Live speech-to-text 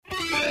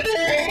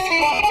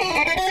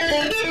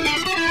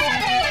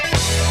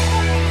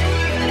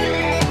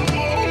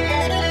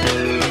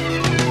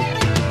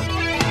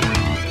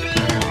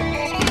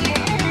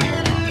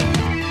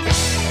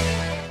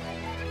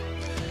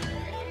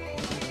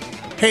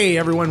Hey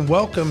everyone,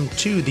 welcome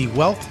to the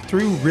Wealth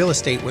Through Real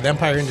Estate with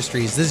Empire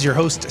Industries. This is your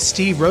host,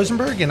 Steve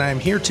Rosenberg, and I'm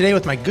here today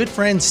with my good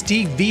friend,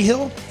 Steve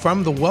Vigil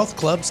from the Wealth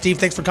Club. Steve,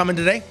 thanks for coming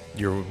today.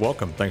 You're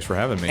welcome. Thanks for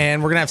having me.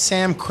 And we're going to have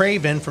Sam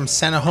Craven from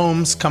Senna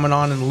Homes coming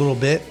on in a little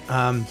bit.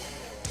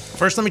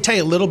 First, let me tell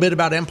you a little bit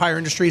about Empire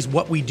Industries,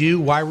 what we do,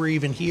 why we're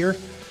even here.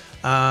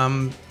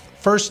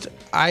 First,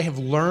 I have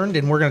learned,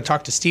 and we're going to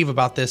talk to Steve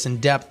about this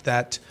in depth,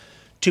 that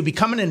to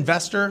become an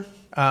investor,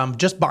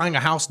 just buying a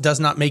house does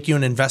not make you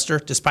an investor,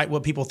 despite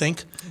what people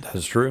think. That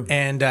is true.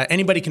 And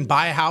anybody can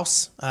buy a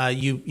house.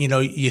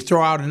 You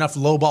throw out enough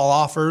lowball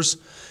offers,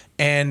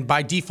 and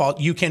by default,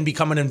 you can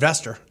become an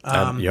investor.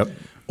 Yep.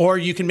 Or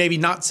you can maybe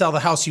not sell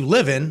the house you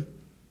live in,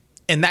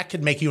 and that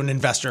could make you an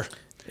investor.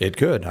 It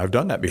could. I've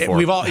done that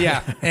before.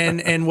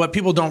 And what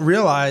people don't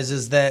realize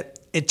is that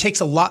it takes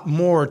a lot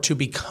more to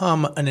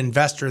become an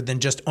investor than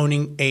just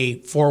owning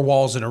four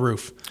walls and a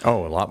roof.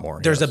 Oh, a lot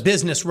more. There's yes. a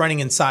business running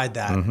inside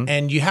that. Mm-hmm.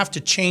 And you have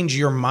to change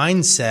your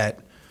mindset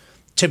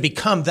to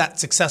become that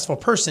successful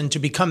person, to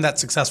become that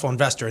successful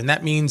investor. And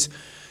that means,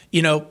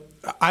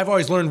 I've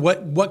always learned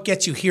what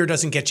gets you here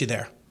doesn't get you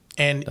there.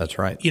 And that's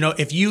right.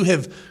 If you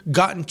have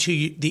gotten to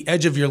the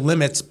edge of your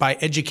limits by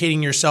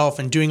educating yourself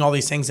and doing all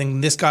these things,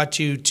 and this got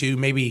you to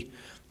maybe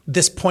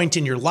this point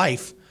in your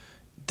life,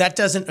 that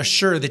doesn't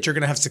assure that you're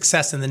going to have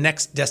success in the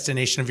next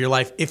destination of your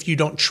life if you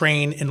don't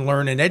train and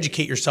learn and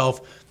educate yourself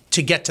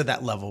to get to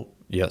that level.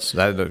 Yes,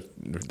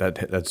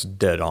 that's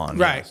dead on.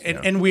 Right.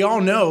 Yes, and we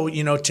all know,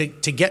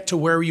 to get to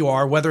where you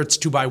are, whether it's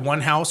to buy one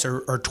house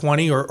or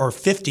 20 or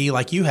 50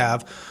 like you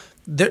have,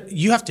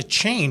 you have to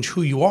change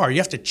who you are. You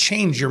have to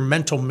change your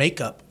mental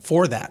makeup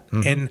for that.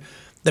 Mm-hmm. And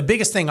the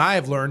biggest thing I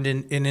have learned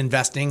in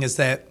investing is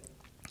that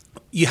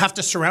you have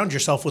to surround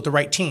yourself with the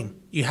right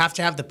team. You have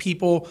to have the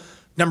people,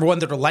 number one,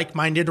 that are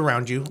like-minded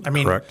around you. I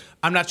mean, correct.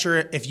 I'm not sure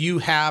if you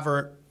have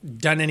or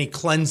done any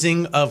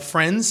cleansing of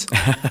friends,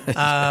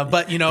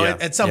 but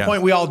at some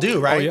point we all do,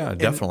 right? Oh yeah,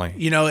 definitely.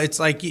 And, it's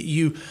like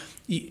you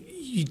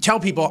tell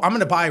people, I'm going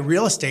to buy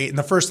real estate, and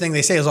the first thing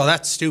they say is, "Oh,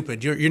 that's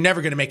stupid. You're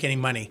never going to make any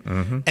money."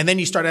 Mm-hmm. And then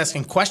you start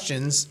asking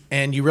questions,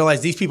 and you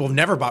realize these people have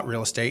never bought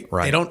real estate.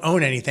 Right. They don't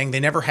own anything. They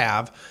never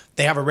have.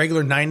 They have a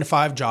regular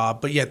 9-to-5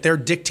 job, but yet they're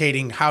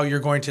dictating how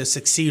you're going to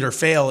succeed or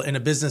fail in a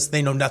business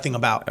they know nothing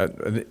about.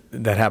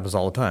 That happens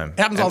all the time. It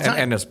happens all the time,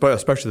 and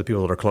especially the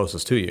people that are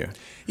closest to you.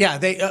 Yeah,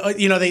 they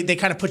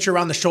kind of put you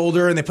around the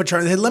shoulder, and they put you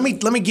around. Let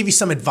me give you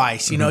some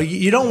advice. Mm-hmm.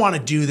 You don't want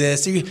to do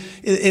this.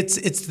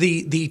 It's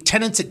the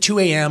tenants at 2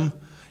 a.m.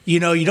 You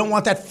don't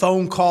want that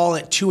phone call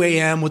at 2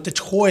 a.m. with the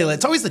toilet.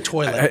 It's always the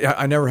toilet.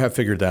 I never have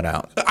figured that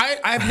out.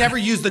 I've never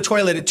used the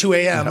toilet at 2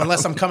 a.m.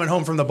 unless I'm coming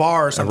home from the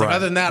bar or something. Right.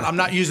 Other than that, I'm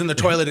not using the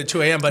toilet at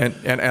 2 a.m. But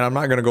and I'm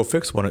not going to go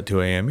fix one at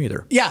 2 a.m.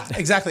 either. Yeah,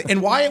 exactly.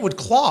 And why it would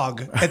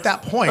clog at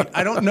that point,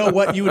 I don't know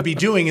what you would be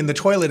doing in the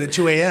toilet at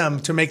 2 a.m.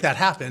 to make that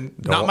happen.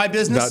 Not my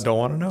business. Don't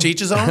want to know. To each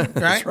his own, right?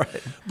 That's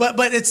right.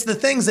 But it's the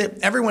things that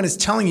everyone is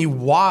telling you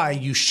why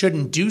you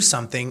shouldn't do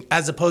something,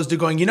 as opposed to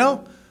going,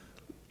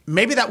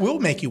 maybe that will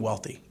make you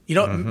wealthy.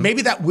 Mm-hmm.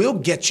 Maybe that will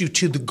get you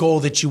to the goal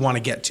that you want to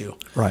get to.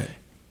 Right.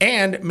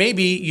 And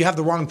maybe you have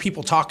the wrong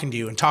people talking to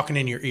you and talking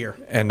in your ear.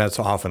 And that's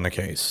often the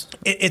case.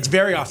 It's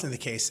very often the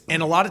case.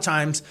 And a lot of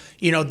times,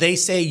 they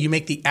say you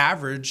make the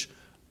average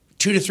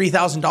 $2,000 to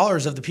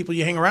 $3,000 of the people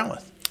you hang around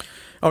with.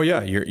 Oh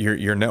yeah,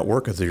 your net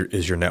worth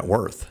is your net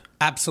worth.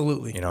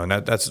 Absolutely. And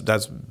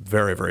that's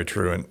very, very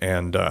true.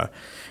 And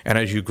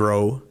as you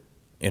grow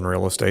in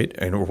real estate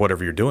and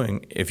whatever you're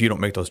doing, if you don't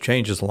make those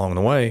changes along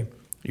the way,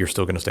 you're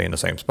still going to stay in the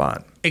same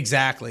spot.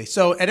 Exactly.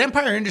 So at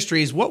Empire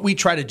Industries, what we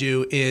try to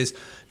do is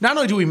not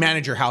only do we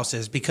manage your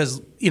houses,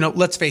 because,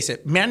 let's face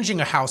it,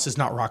 managing a house is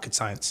not rocket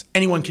science.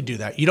 Anyone can do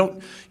that. You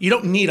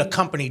don't need a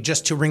company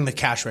just to ring the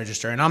cash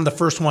register. And I'm the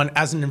first one,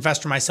 as an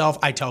investor myself,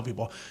 I tell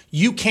people,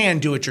 you can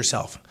do it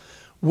yourself.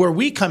 Where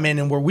we come in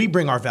and where we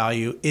bring our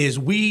value is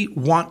we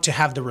want to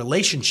have the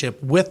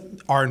relationship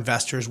with our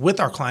investors, with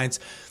our clients,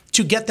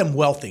 to get them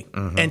wealthy,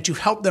 mm-hmm. and to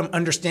help them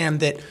understand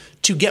that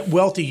to get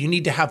wealthy, you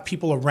need to have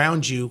people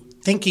around you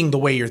thinking the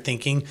way you're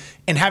thinking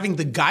and having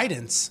the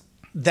guidance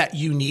that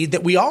you need,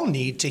 that we all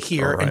need to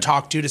hear and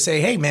talk to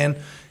say, hey, man,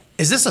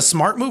 is this a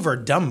smart move or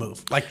a dumb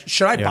move? Like,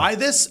 should I buy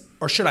this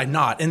or should I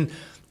not? And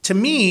to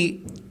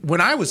me,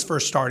 when I was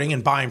first starting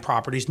and buying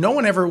properties, no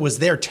one ever was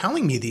there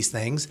telling me these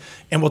things.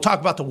 And we'll talk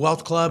about the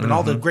Wealth Club and mm-hmm.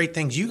 all the great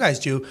things you guys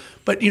do.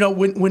 But,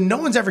 when no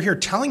one's ever here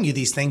telling you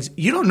these things,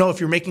 you don't know if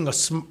you're making a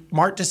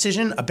smart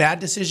decision, a bad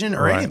decision,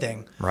 or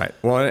anything. Right.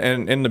 Well,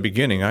 and in the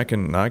beginning, I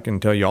can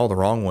tell you all the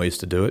wrong ways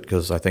to do it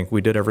because I think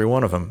we did every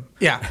one of them.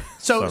 Yeah.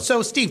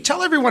 So Steve,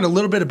 tell everyone a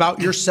little bit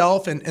about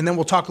yourself, and then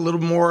we'll talk a little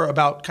more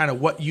about kind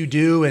of what you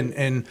do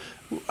and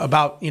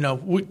about,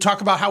 we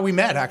talk about how we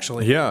met,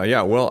 actually.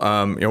 Yeah. Well,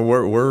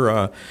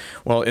 we're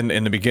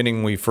in the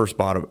beginning, we first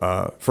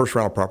bought first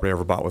rental property I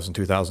ever bought was in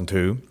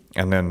 2002,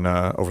 and then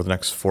over the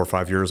next 4 or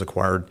 5 years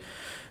acquired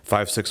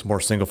 5-6 more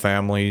single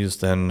families.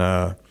 Then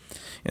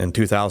in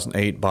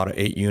 2008 bought an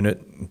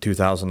 8-unit. In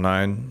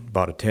 2009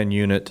 bought a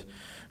 10-unit.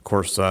 Of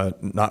course,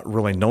 not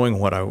really knowing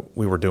what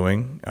we were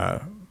doing,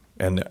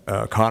 and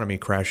the economy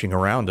crashing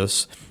around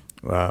us.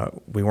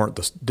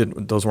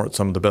 those weren't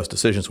some of the best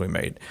decisions we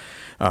made.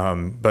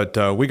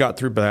 But we got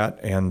through that,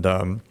 and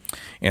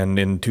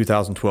in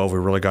 2012 we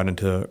really got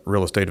into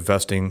real estate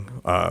investing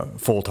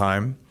full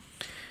time.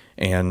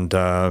 And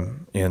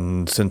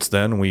since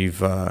then we've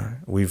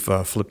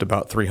flipped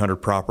about 300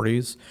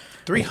 properties.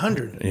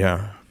 300.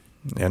 Yeah,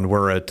 and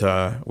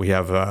we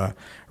have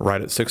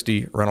right at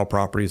 60 rental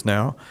properties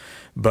now.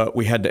 But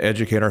we had to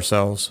educate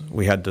ourselves.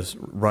 We had to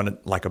run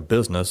it like a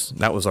business.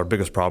 That was our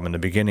biggest problem in the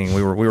beginning.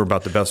 We were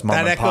about the best mom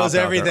and pop. That echoes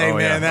everything,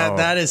 man. Yeah.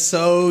 That is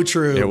so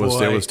true. It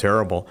was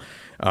terrible.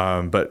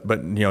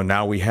 But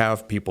now we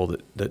have people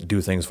that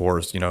do things for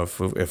us.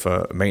 If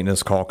a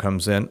maintenance call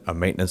comes in, a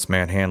maintenance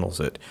man handles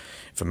it.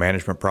 If a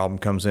management problem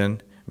comes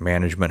in,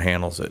 management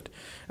handles it.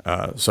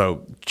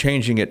 So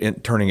changing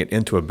it, turning it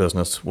into a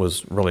business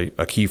was really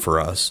a key for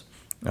us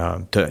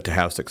to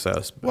have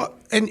success. Well,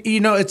 and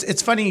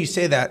it's funny you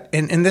say that,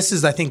 and this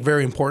is, I think,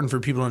 very important for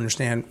people to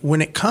understand.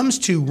 When it comes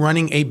to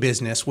running a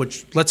business,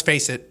 which, let's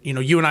face it,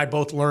 you and I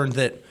both learned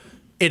that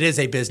it is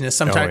a business.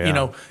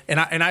 Sometimes,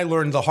 and I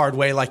learned the hard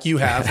way, like you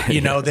have,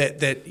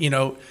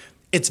 that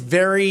it's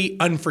very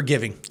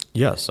unforgiving.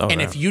 Yes.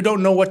 If you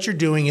don't know what you're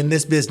doing in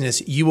this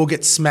business, you will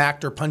get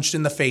smacked or punched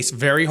in the face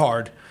very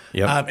hard.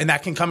 Yep. And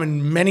that can come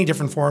in many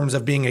different forms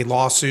of being a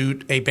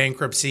lawsuit, a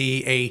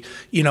bankruptcy,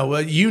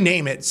 you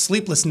name it,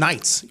 sleepless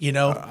nights,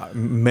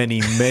 Many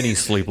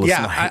sleepless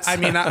nights.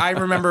 I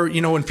remember,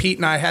 when Pete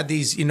and I had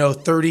these,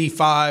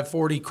 35,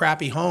 40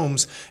 crappy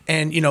homes,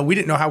 and, we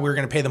didn't know how we were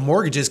going to pay the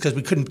mortgages because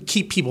we couldn't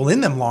keep people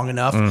in them long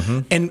enough.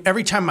 Mm-hmm. And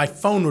every time my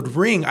phone would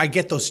ring, I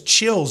get those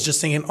chills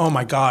just thinking, oh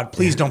my God,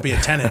 please don't be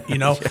a tenant.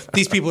 Yeah.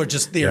 These people are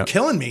they're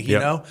killing me, you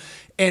know?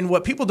 And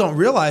what people don't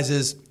realize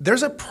is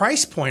there's a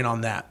price point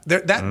on that.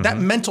 That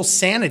mental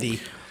sanity.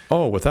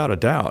 Oh, without a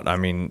doubt.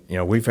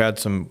 We've had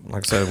some,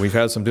 like I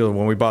said, deals.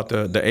 When we bought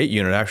the 8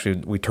 unit,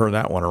 actually, we turned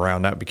that one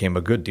around. That became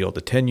a good deal.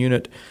 The 10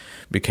 unit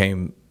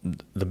became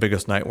the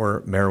biggest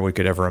nightmare we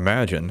could ever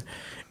imagine.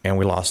 And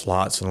we lost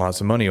lots and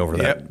lots of money over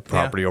that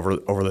property over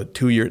the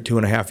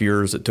 2.5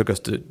 years it took us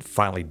to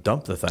finally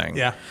dump the thing.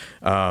 Yeah.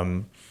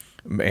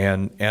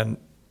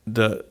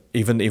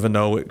 Even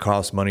though it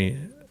cost money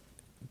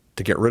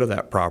to get rid of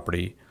that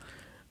property,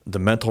 the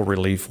mental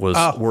relief was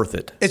worth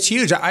it. It's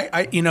huge.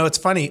 It's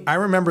funny. I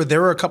remember there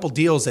were a couple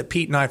deals that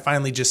Pete and I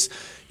finally just,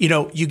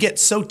 you get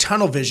so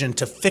tunnel vision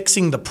to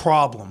fixing the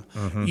problem.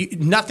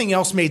 Mm-hmm. Nothing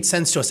else made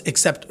sense to us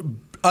except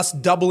us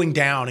doubling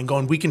down and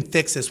going, we can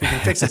fix this.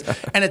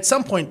 And at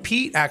some point,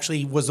 Pete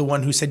actually was the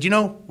one who said,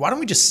 why don't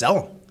we just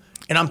sell them?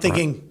 And I'm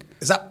thinking,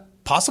 is that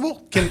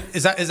possible?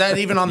 Is that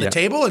even on the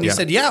table? And he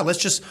said, yeah, let's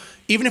just,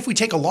 even if we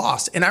take a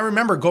loss. And I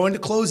remember going to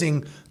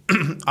closing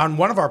on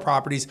one of our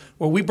properties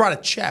where we brought a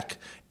check,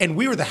 and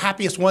we were the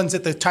happiest ones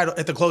at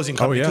the closing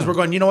company because we're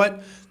going, you know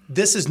what?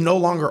 This is no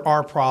longer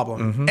our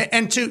problem. Mm-hmm.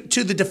 And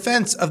to the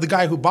defense of the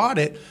guy who bought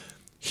it,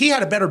 he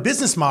had a better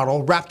business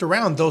model wrapped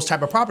around those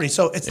type of properties.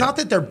 So it's not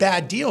that they're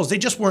bad deals. They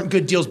just weren't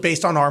good deals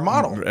based on our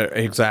model.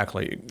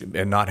 Exactly.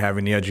 And not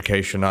having the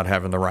education, not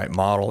having the right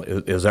model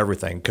is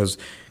everything. Because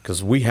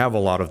we have a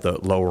lot of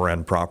the lower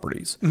end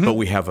properties, but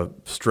we have a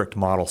strict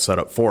model set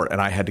up for it.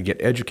 And I had to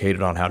get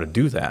educated on how to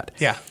do that.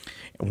 Yeah.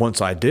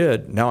 Once I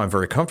did, now I'm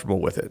very comfortable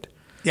with it.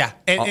 Yeah.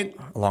 And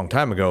a long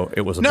time ago,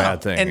 it was a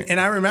bad thing. And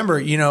I remember,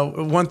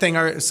 one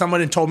thing someone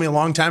had told me a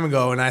long time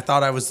ago, and I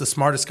thought I was the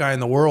smartest guy in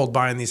the world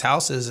buying these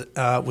houses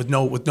with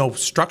no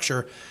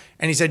structure.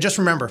 And he said, just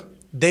remember,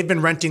 they've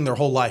been renting their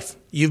whole life.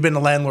 You've been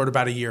a landlord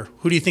about a year.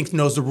 Who do you think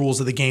knows the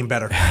rules of the game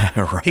better?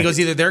 Right. He goes,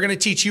 either they're going to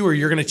teach you or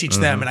you're going to teach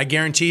them. And I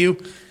guarantee you,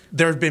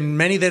 there have been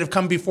many that have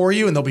come before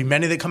you, and there'll be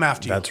many that come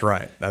after you. That's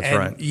right.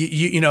 Right.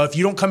 If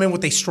you don't come in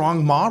with a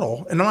strong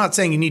model, and I'm not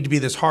saying you need to be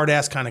this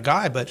hard-ass kind of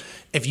guy, but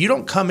if you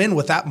don't come in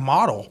with that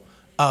model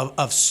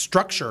of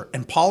structure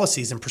and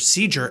policies and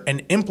procedure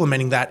and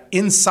implementing that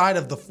inside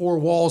of the four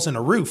walls and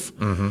a roof,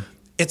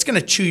 it's going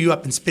to chew you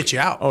up and spit you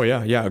out. Oh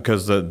yeah,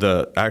 because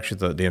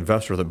the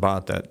investor that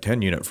bought that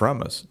 10 unit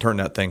from us turned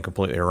that thing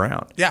completely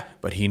around. Yeah,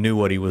 but he knew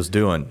what he was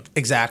doing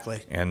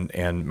exactly,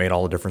 and made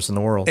all the difference in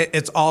the world.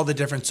 It's all the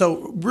difference.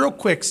 So real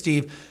quick,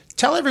 Steve,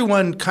 tell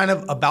everyone kind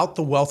of about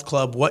the Wealth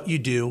Club, what you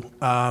do.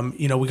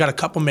 We got a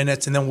couple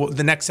minutes, and then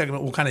the next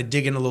segment we'll kind of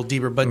dig in a little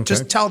deeper. But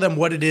just tell them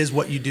what it is,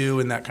 what you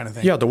do, and that kind of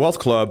thing. Yeah, the Wealth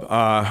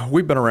Club.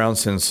 We've been around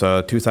since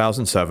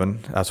 2007.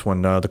 That's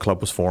when the club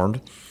was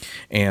formed.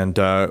 And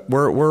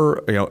we're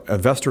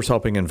investors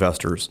helping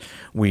investors.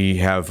 We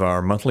have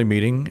our monthly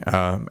meeting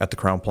at the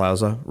Crown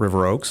Plaza,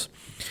 River Oaks,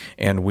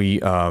 and we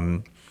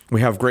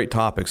have great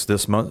topics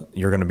this month.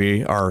 You're going to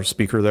be our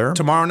speaker there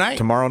tomorrow night.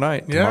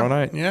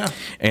 Yeah.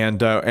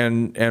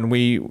 And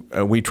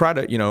we try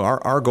to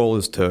our goal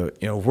is to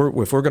if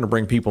we're going to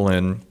bring people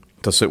in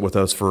to sit with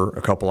us for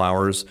a couple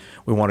hours,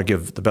 we want to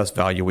give the best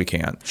value we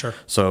can. Sure.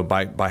 So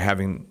by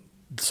having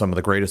some of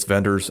the greatest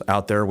vendors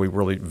out there, we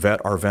really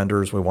vet our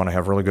vendors. We want to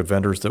have really good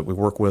vendors that we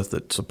work with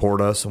that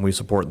support us, and we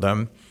support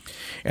them.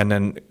 And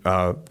then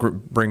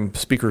bring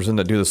speakers in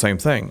that do the same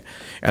thing.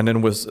 And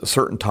then with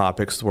certain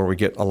topics where we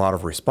get a lot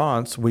of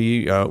response,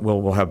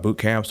 we'll have boot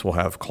camps, we'll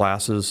have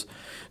classes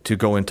to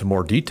go into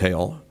more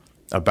detail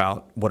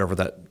about whatever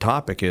that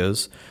topic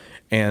is.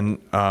 And,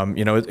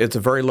 it's a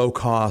very low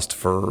cost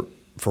for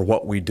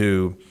what we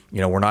do.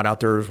 We're not out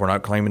there, we're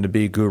not claiming to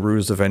be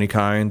gurus of any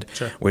kind.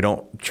 Sure. We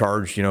don't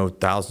charge,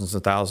 thousands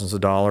and thousands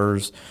of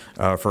dollars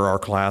for our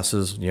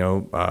classes.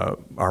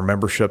 Our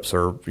memberships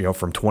are,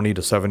 from $20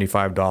 to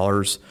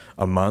 $75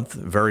 a month,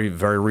 very,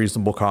 very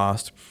reasonable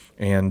cost.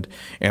 And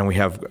we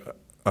have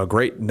a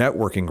great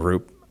networking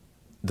group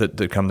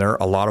that come there.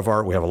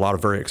 We have a lot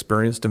of very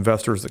experienced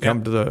investors that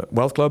come to the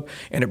Wealth Club,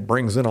 and it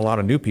brings in a lot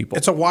of new people.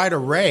 It's a wide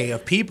array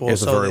of people.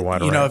 It's a very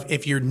wide array.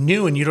 If you're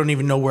new and you don't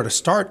even know where to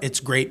start,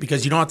 it's great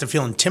because you don't have to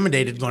feel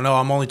intimidated going, oh,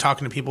 I'm only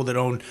talking to people that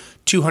own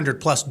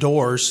 200 plus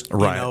doors.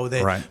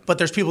 Right. But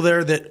there's people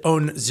there that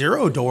own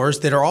 0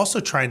 doors that are also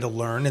trying to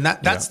learn. And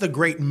that's the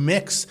great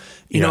mix.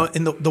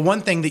 And the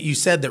one thing that you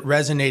said that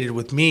resonated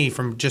with me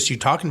from just you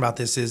talking about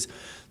this is,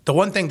 the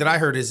one thing that I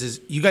heard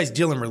is you guys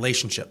deal in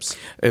relationships.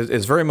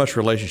 It's very much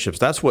relationships.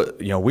 That's what,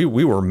 we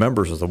were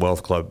members of the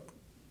Wealth Club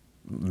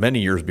many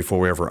years before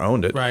we ever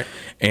owned it. Right.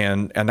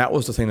 And that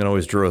was the thing that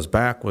always drew us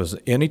back was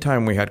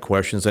anytime we had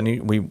questions,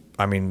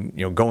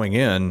 going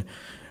in,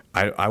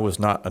 I was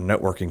not a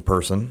networking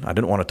person. I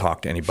didn't want to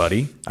talk to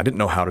anybody. I didn't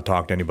know how to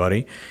talk to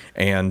anybody.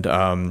 And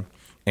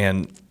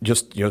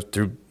just,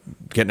 through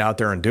getting out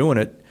there and doing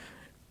it,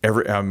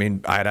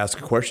 I'd ask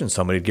a question,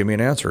 somebody'd give me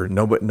an answer.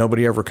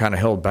 Nobody ever kind of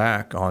held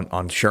back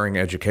on sharing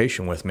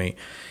education with me,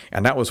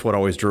 and that was what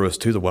always drew us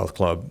to the Wealth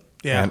Club.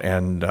 Yeah.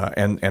 And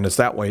it's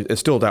that way.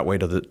 It's still that way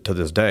to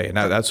this day, and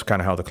that's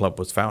kind of how the club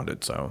was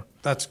founded. So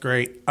that's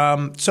great.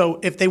 So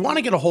if they want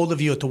to get a hold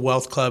of you at the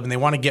Wealth Club and they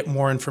want to get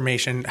more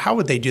information, how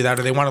would they do that?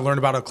 Or they want to learn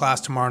about a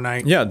class tomorrow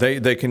night? Yeah,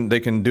 they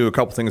can do a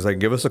couple things. They can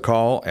give us a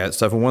call at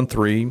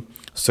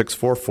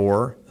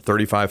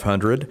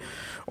 713-644-3500.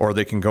 Or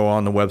they can go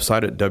on the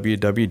website at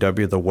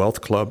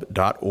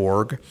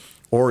www.thewealthclub.org,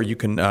 or you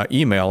can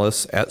email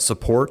us at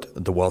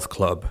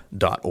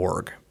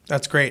support@thewealthclub.org.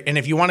 That's great. And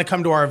if you want to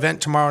come to our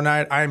event tomorrow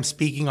night, I am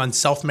speaking on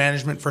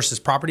self-management versus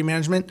property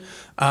management.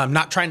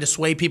 Not trying to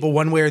sway people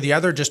one way or the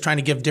other, just trying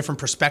to give different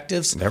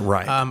perspectives.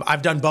 Right.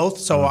 I've done both,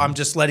 so I'm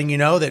just letting you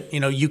know that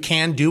you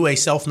can do a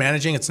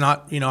self-managing. It's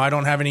not I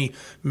don't have any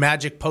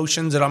magic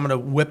potions that I'm going to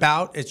whip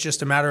out. It's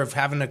just a matter of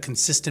having a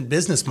consistent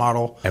business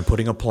model and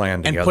putting a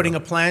plan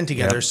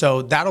together. Yep.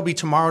 So that'll be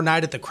tomorrow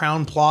night at the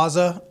Crown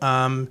Plaza,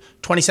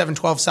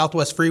 2712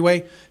 Southwest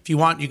Freeway. If you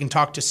want, you can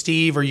talk to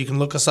Steve, or you can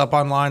look us up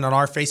online on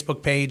our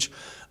Facebook page.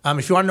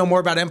 If you want to know more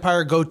about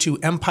Empire, go to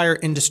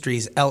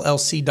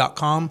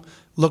EmpireIndustriesLLC.com.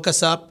 Look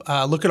us up.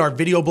 Look at our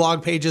video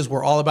blog pages.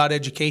 We're all about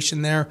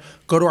education there.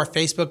 Go to our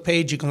Facebook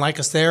page. You can like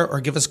us there,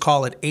 or give us a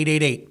call at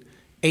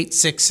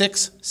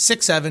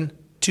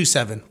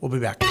 888-866-6727. We'll be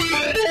back.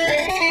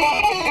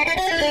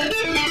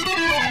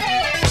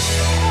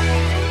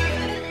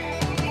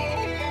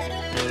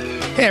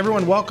 Hey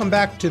everyone, welcome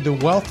back to the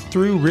Wealth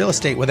Through Real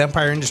Estate with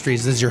Empire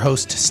Industries. This is your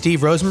host,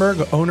 Steve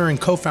Rosenberg, owner and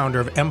co-founder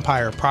of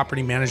Empire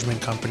Property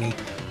Management Company.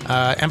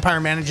 Empire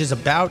manages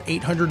about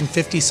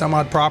 850 some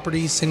odd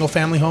properties,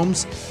 single-family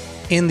homes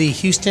in the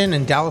Houston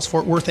and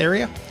Dallas-Fort Worth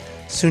area.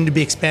 Soon to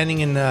be expanding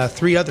in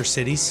 3 other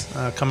cities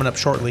coming up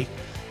shortly.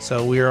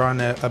 So we are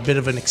on a bit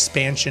of an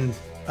expansion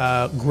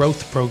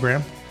growth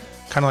program.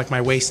 Kind of like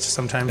my waist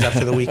sometimes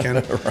after the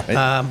weekend.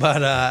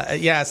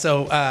 Right.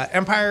 So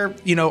Empire,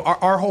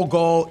 our whole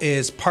goal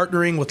is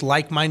partnering with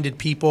like-minded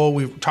people.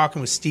 We were talking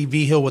with Steve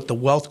Vigil with the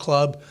Wealth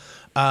Club,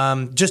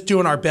 just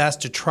doing our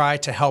best to try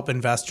to help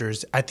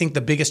investors. I think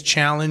the biggest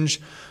challenge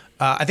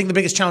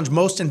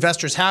most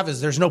investors have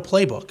is there's no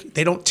playbook.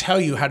 They don't tell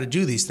you how to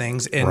do these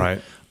things.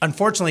 And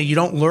Unfortunately, you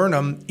don't learn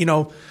them.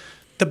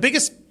 The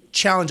biggest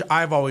challenge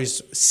I've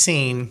always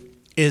seen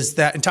is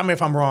that, and tell me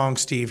if I'm wrong,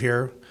 Steve,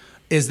 here,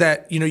 is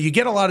that, you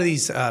get a lot of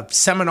these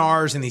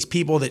seminars and these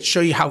people that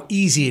show you how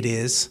easy it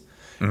is,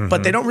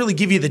 but they don't really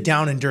give you the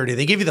down and dirty.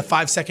 They give you the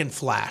 5-second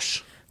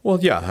flash. Well,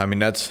 yeah,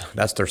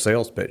 that's their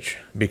sales pitch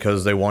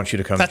because they want you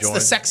to come join. That's the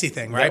sexy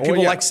thing, right?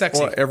 People like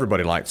sexy. Well,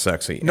 everybody likes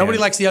sexy. Nobody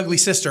likes the ugly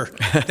sister.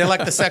 They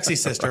like the sexy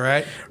sister,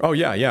 right? Oh,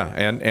 yeah.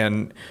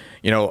 And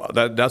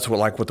that's what,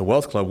 like with the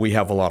Wealth Club, we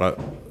have a lot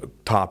of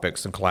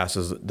topics and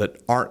classes that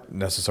aren't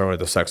necessarily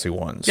the sexy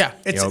ones. Yeah,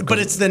 but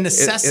it's the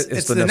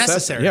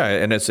necessary. Yeah,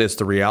 and it's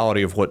the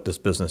reality of what this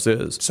business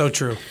is. So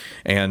true.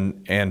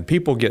 And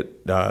people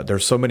get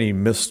there's so many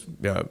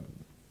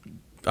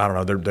I don't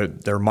know,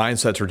 their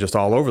mindsets are just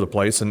all over the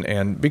place,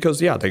 and because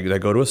they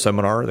go to a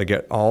seminar, they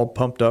get all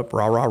pumped up,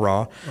 rah.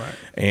 Right.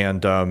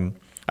 And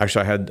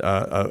actually, I had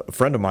a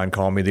friend of mine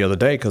call me the other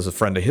day because a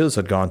friend of his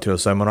had gone to a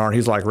seminar, and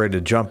he's like ready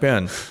to jump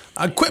in.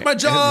 I quit my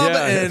job,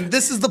 and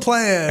this is the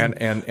plan.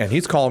 And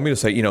he's calling me to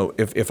say,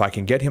 if I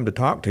can get him to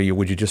talk to you,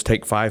 would you just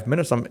take 5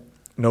 minutes?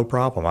 No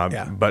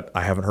problem. But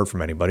I haven't heard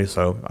from anybody,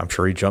 so I'm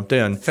sure he jumped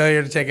in.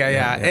 Failure to take out,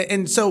 yeah.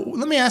 And so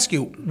let me ask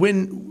you,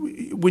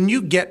 when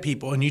you get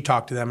people and you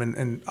talk to them,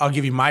 and I'll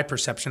give you my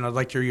perception, I'd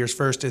like to hear yours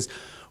first, is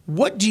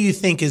What do you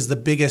think is the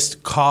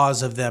biggest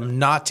cause of them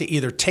not to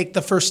either take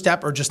the first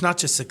step or just not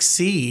to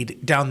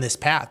succeed down this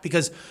path?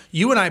 Because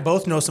you and I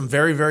both know some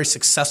very, very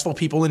successful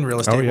people in real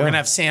estate. We're going to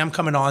have Sam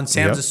coming on.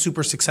 Sam's a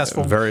super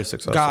successful very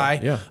successful guy.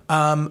 Yeah.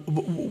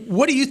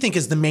 What do you think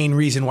is the main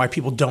reason why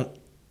people don't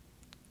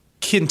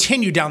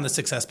continue down the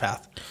success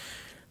path?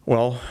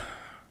 Well,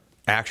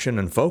 action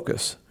and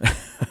focus.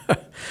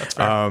 That's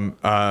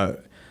fair.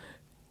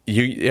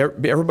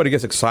 Everybody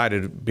gets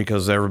excited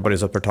because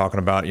everybody's up there talking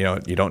about,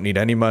 you don't need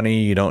any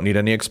money, you don't need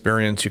any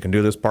experience, you can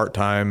do this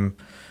part-time,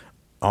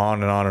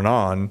 on and on and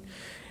on.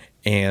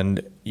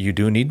 And you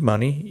do need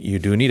money, you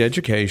do need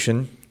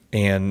education,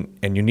 and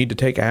you need to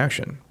take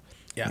action.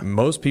 Yeah.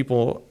 Most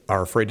people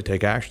are afraid to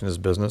take action in this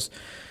business.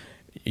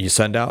 You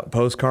send out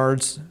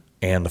postcards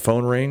and the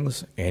phone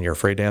rings and you're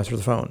afraid to answer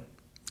the phone.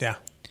 Yeah.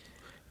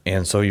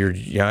 And so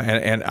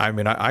and I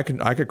mean, I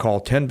could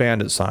call 10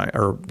 bandit signs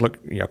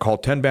call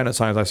 10 bandit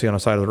signs I see on the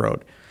side of the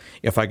road.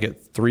 If I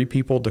get 3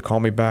 people to call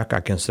me back,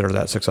 I consider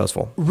that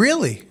successful.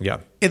 Really? Yeah.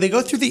 If they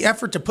go through the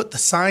effort to put the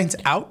signs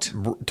out,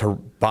 to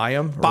buy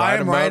them,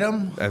 write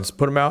them, and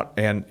put them out,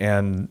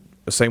 and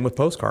same with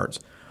postcards.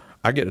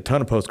 I get a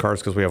ton of postcards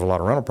because we have a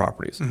lot of rental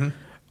properties. Mm-hmm.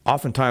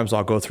 Oftentimes,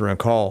 I'll go through and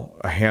call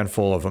a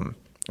handful of them,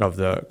 of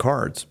the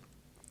cards,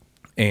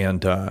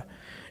 and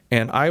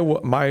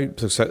my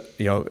success,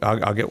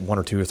 I'll get 1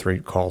 or 2 or 3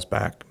 calls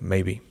back,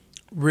 maybe.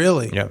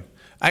 Really? Yeah.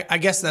 I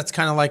guess that's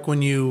kind of like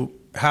when you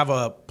have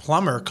a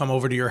plumber come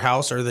over to your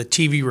house or the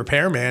TV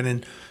repairman,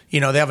 and they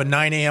have a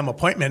 9 a.m.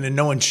 appointment and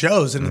no one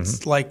shows, and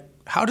it's like,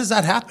 how does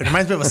that happen? It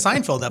reminds me of a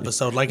Seinfeld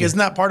episode. Like, isn't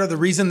that part of the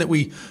reason that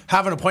we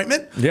have an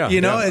appointment? Yeah.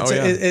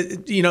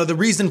 The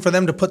reason for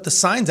them to put the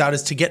signs out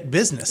is to get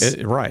business.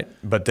 Right.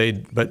 But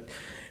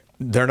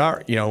they're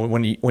not,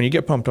 when you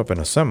get pumped up in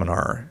a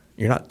seminar,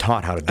 you're not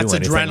taught how to do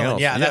anything adrenaline.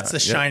 else. Yeah, that's the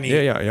shiny.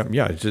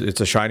 Yeah.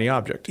 It's a shiny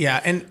object. Yeah,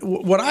 and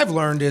what I've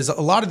learned is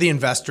a lot of the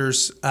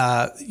investors,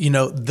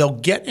 they'll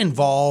get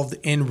involved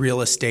in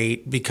real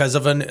estate because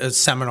of a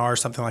seminar or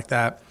something like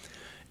that,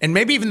 and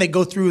maybe even they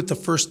go through with the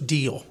first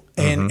deal,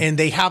 and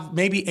they have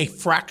maybe a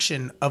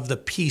fraction of the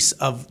piece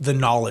of the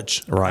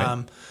knowledge.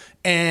 Right.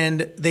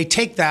 And they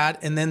take that,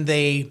 and then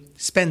they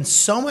spend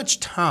so much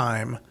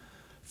time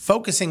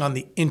focusing on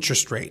the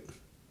interest rate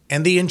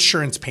and the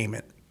insurance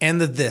payment and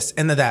the this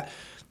and the that.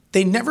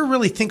 They never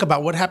really think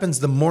about what happens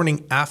the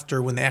morning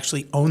after when they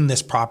actually own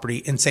this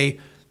property and say,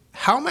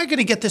 how am I going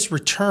to get this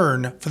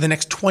return for the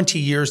next 20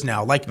 years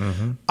now? Like,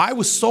 I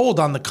was sold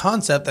on the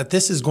concept that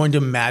this is going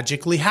to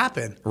magically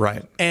happen.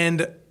 Right.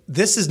 And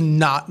this is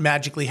not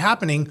magically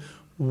happening.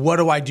 What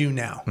do I do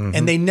now?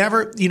 And they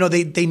never,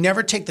 they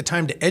never take the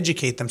time to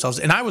educate themselves.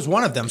 And I was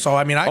one of them. So,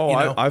 I mean,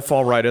 I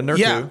fall right in there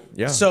too.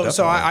 Yeah.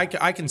 So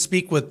I can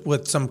speak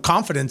with some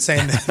confidence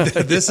saying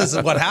that this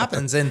is what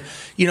happens. And,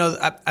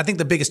 I think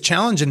the biggest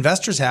challenge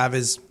investors have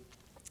is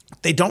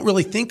they don't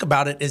really think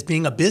about it as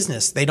being a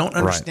business. They don't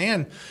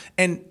understand. Right.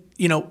 And,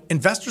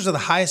 investors are the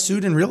highest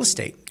sued in real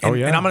estate. And,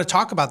 and I'm going to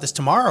talk about this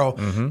tomorrow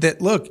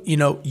that, look,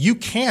 you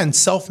can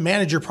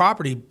self-manage your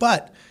property,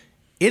 but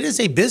it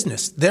is a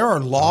business. There are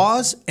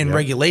laws and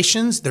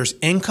regulations. There's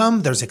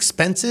income. There's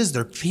expenses.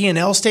 There's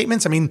P&L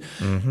statements. I mean,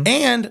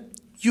 and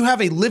you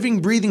have a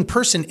living, breathing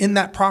person in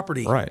that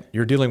property. Right.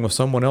 You're dealing with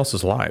someone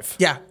else's life.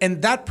 Yeah.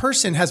 And that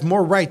person has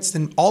more rights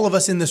than all of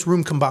us in this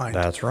room combined.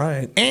 That's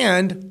right.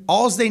 And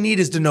all they need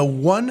is to know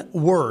one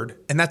word,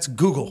 and that's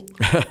Google.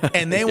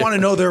 And they want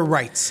to know their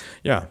rights.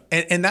 Yeah.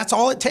 And that's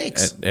all it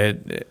takes.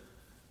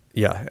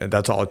 Yeah,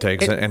 that's all it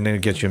takes, and then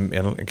it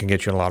can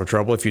get you in a lot of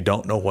trouble if you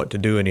don't know what to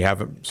do and you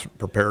haven't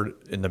prepared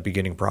in the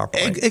beginning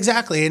properly.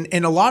 Exactly,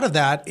 and a lot of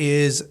that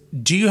is,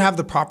 do you have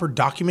the proper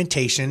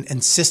documentation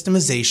and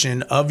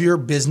systemization of your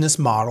business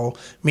model?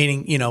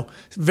 Meaning,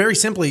 very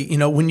simply,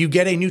 when you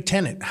get a new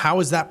tenant,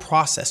 how is that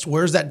processed?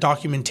 Where's that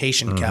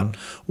documentation kept?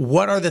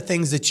 What are the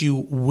things that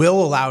you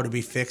will allow to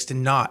be fixed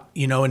and not?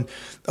 And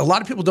a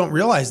lot of people don't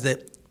realize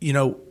that,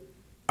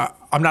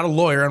 I'm not a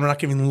lawyer. I'm not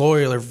giving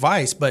lawyer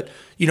advice, but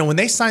when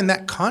they sign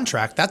that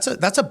contract, that's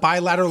a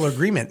bilateral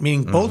agreement,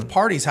 meaning both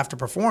parties have to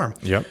perform.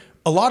 Yep.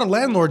 A lot of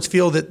landlords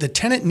feel that the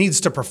tenant needs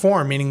to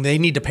perform, meaning they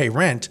need to pay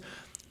rent,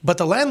 but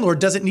the landlord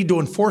doesn't need to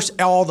enforce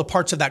all the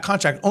parts of that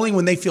contract, only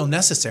when they feel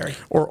necessary.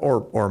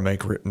 Or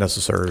make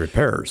necessary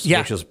repairs,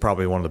 which is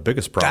probably one of the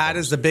biggest problems. That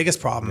is the biggest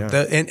problem.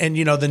 Yeah.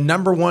 The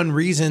number one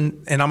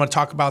reason, and I'm going to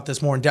talk about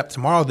this more in depth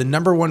tomorrow, the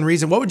number one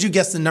reason, what would you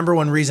guess the number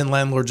one reason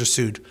landlords are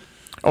sued?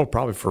 Oh,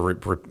 probably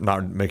for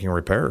not making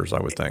repairs,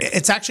 I would think.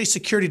 It's actually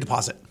security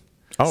deposit.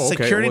 Oh,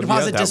 okay. Security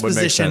deposit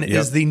disposition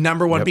is the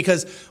number one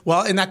because,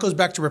 and that goes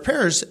back to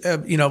repairs,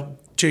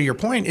 to your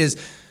point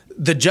is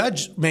the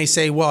judge may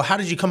say, well, how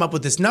did you come up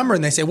with this number?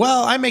 And they say,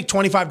 well, I make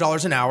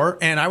 $25 an hour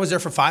and I was there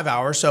for 5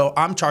 hours. So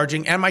I'm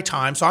charging, and my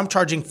time. So I'm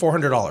charging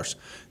 $400.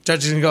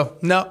 Judge is going to go,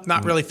 no,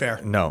 not really fair.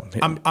 No.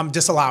 I'm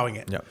disallowing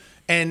it. Yeah.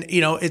 And,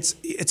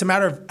 it's a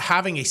matter of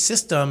having a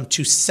system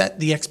to set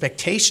the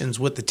expectations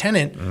with the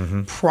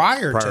tenant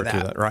prior to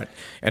that. Right.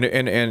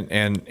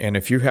 And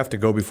if you have to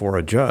go before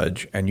a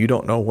judge and you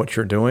don't know what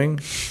you're doing,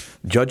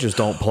 Judges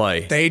don't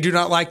play. They do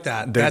not like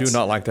that. They do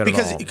not like that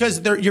at all.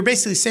 Because you're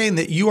basically saying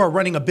that you are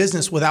running a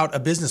business without a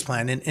business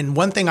plan. And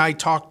one thing I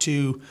talk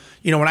to,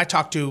 when I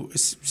talk to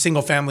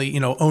single family,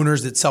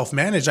 owners that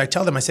self-manage, I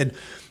tell them, I said,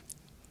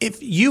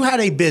 if you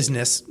had a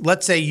business,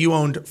 let's say you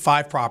owned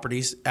 5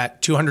 properties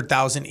at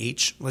 $200,000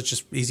 each, let's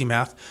just easy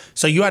math.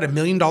 So you had $1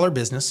 million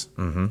business,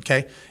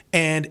 okay?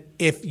 And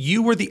if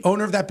you were the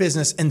owner of that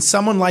business and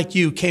someone like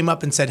you came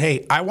up and said,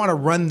 hey, I want to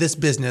run this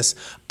business.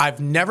 I've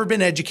never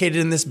been educated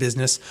in this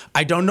business.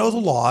 I don't know the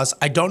laws.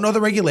 I don't know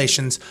the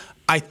regulations.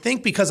 I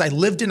think because I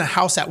lived in a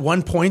house at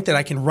one point that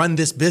I can run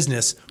this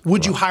business,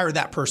 would you hire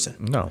that person?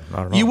 No, not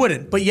at all. You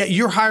wouldn't. But yet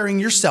you're hiring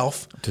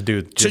yourself to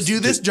do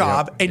this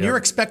job, and you're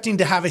expecting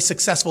to have a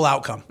successful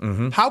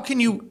outcome.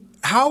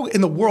 How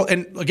in the world,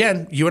 and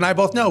again, you and I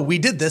both know we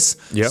did this,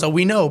 so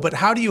we know, but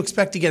how do you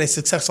expect to get a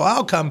successful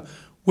outcome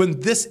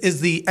when this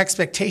is the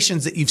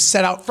expectations that you've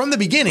set out from the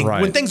beginning?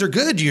 Right. When things are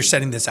good, you're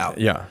setting this out.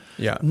 Yeah.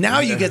 Now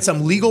you get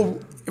some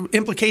legal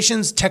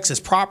implications, Texas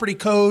property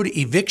code,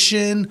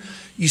 eviction.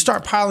 You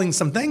start piling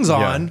some things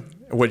on.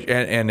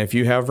 And if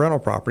you have rental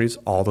properties,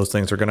 all those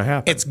things are going to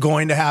happen. It's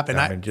going to happen.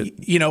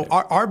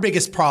 Our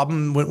biggest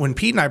problem when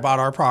Pete and I bought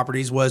our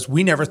properties was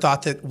we never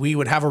thought that we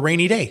would have a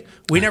rainy day.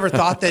 We never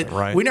thought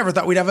that we never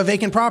thought we'd have a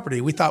vacant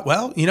property. We thought,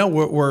 well,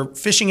 we're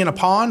fishing in a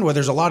pond where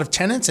there's a lot of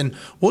tenants, and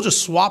we'll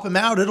just swap them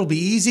out. It'll be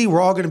easy.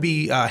 We're all going to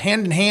be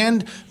hand in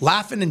hand,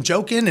 laughing and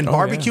joking and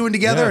barbecuing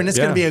together, and it's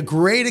going to be a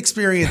great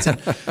experience. And,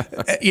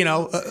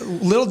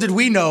 little did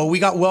we know, we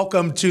got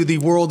welcomed to the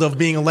world of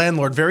being a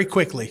landlord very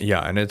quickly.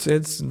 Yeah, and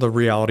it's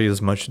the reality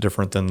is much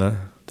different than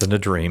the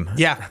dream.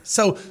 Yeah.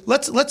 So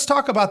let's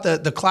talk about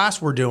the class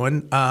we're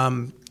doing.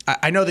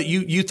 I know that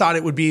you thought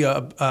it would be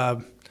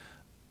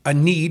a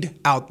need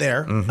out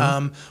there.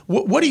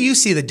 What do you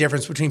see the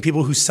difference between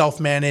people who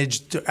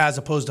self-manage as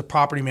opposed to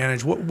property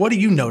manage? What do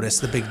you notice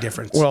the big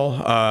difference?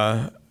 Well,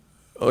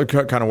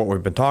 kind of what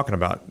we've been talking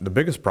about. The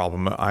biggest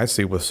problem I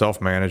see with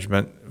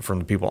self-management from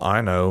the people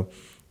I know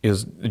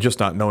is just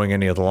not knowing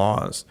any of the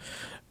laws.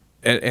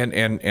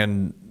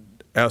 And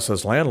us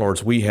as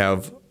landlords, we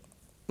have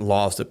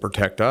laws that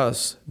protect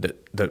us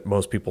that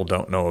most people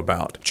don't know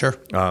about. Sure.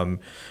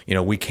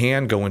 We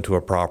can go into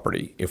a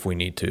property if we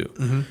need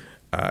to.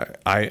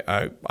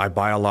 I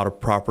buy a lot of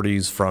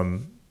properties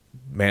from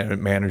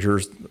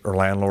managers or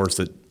landlords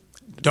that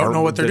don't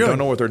know what they're doing. Don't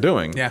know what they're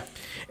doing. Yeah.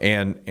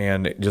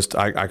 And just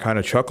I kind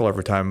of chuckle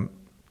every time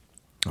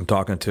I'm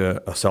talking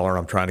to a seller and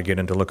I'm trying to get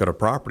in to look at a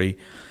property,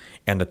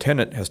 and the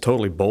tenant has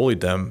totally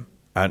bullied them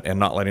and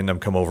not letting them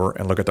come over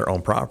and look at their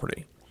own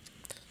property.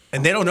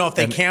 And they don't know if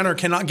they can or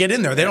cannot get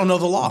in there. They don't know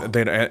the law.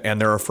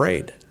 And they're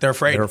afraid. They're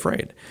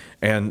afraid.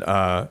 And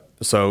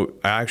so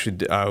I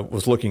actually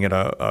was looking at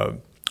a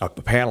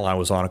panel I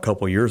was on a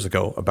couple of years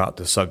ago about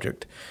this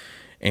subject.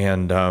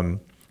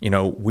 And,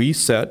 we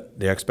set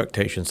the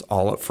expectations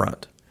all up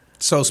front.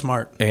 So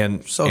smart.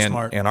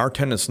 Smart. And our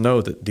tenants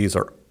know that these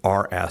are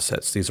our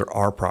assets. These are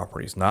our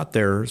properties, not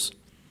theirs.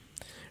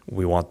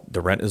 We want the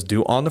rent is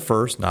due on the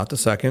first, not the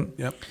second.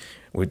 Yep.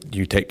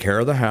 You take care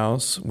of the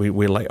house. We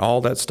lay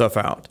all that stuff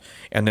out,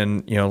 and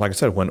then like I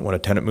said, when a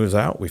tenant moves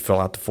out, we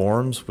fill out the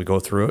forms. We go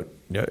through it.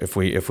 If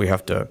we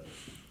have to,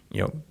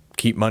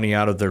 keep money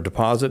out of their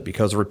deposit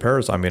because of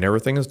repairs,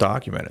 everything is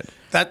documented.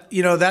 That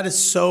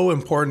is so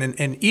important.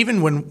 And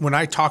even when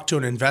I talk to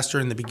an investor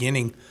in the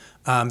beginning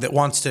that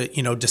wants to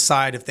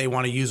decide if they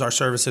want to use our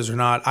services or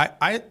not,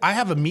 I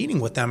have a meeting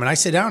with them and I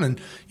sit down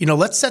and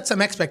let's set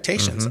some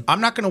expectations.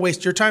 I'm not going to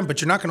waste your time, but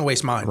you're not going to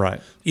waste mine.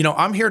 Right.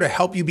 I'm here to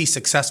help you be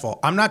successful.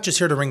 I'm not just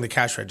here to ring the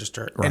cash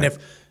register. Right. And if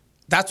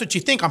that's what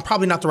you think, I'm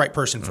probably not the right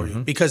person for you,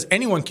 because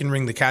anyone can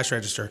ring the cash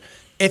register.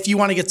 If you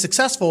want to get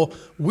successful,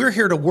 we're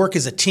here to work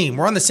as a team.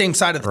 We're on the same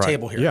side of the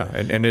table here. Yeah,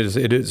 and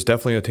it is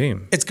definitely a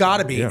team. It's got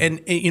to be. Yeah.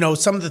 And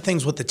some of the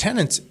things with the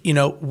tenants,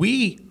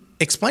 we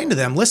explain to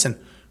them, listen,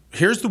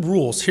 here's the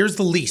rules. Here's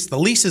the lease. The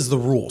lease is the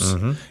rules.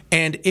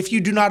 And if you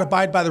do not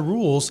abide by the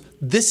rules,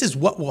 this is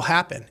what will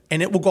happen.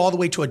 And it will go all the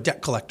way to a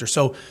debt collector.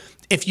 So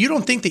if you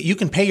don't think that you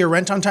can pay your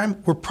rent on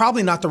time, we're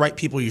probably not the right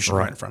people you should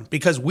rent from,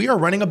 because we are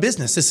running a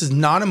business. This is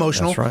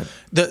non-emotional.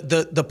 That's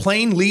right. The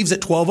plane leaves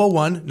at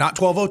 12:01, not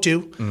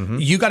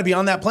 12:02. You got to be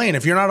on that plane.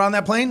 If you're not on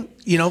that plane,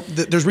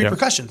 there's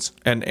repercussions.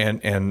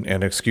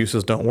 And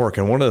excuses don't work.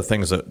 And one of the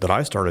things that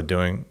I started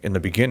doing in the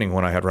beginning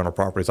when I had rental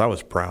properties, I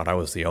was proud. I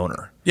was the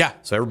owner. Yeah.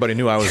 So everybody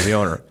knew I was the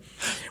owner.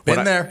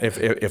 Been there.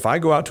 If I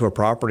go out to a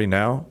property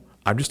now,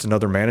 I'm just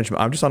another management.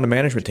 I'm just on the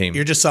management team.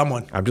 You're just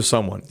someone. I'm just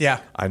someone.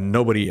 Yeah.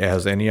 Nobody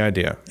has any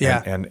idea.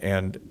 Yeah.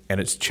 And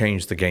it's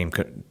changed the game.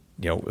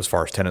 As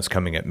far as tenants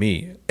coming at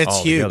me. It's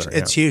huge.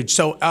 It's huge.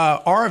 So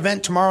our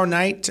event tomorrow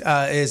night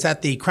is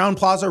at the Crown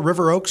Plaza,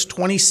 River Oaks,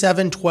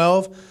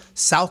 2712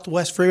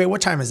 Southwest Freeway.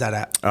 What time is that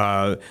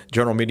at?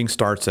 General meeting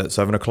starts at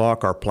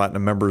 7:00. Our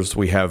platinum members,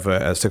 we have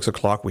at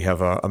 6:00. We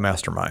have a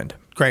mastermind.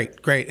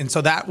 Great. And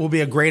so that will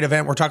be a great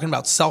event. We're talking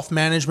about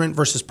self-management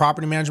versus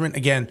property management.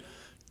 Again,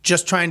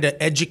 just trying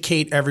to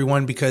educate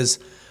everyone, because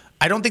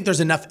I don't think there's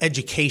enough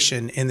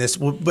education in this.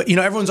 But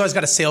everyone's always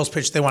got a sales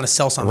pitch. They want to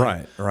sell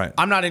something. Right.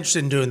 I'm not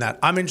interested in doing that.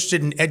 I'm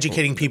interested in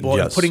educating people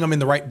and putting them in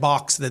the right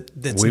box that's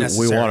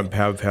necessary. We want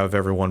to have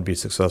everyone be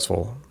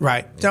successful.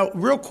 Right. Now,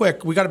 real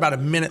quick, we got about a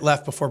minute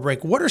left before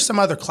break. What are some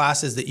other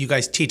classes that you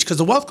guys teach? Because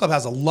the Wealth Club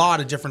has a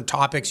lot of different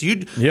topics.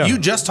 You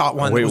just taught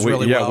one that was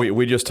really well.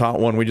 We just taught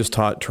one. We just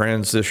taught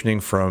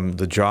transitioning from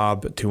the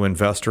job to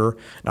investor,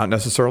 not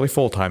necessarily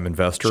full-time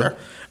investor. Sure.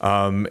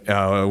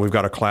 We've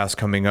got a class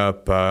coming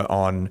up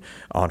on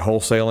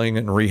wholesaling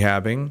and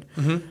rehabbing.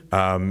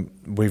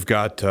 We've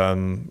got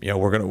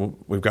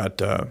we've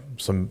got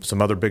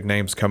some other big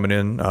names coming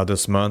in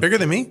this month. Bigger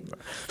than me?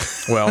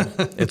 Well,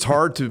 it's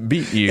hard to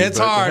beat you. It's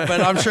hard, but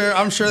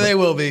I'm sure they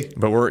will be.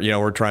 But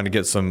we're trying to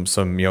get some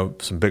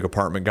big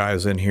apartment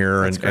guys in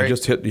here and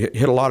just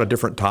hit a lot of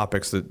different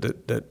topics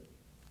that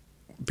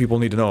people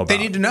need to know about. They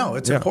need to know.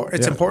 It's important.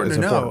 It's important to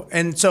know.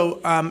 And so,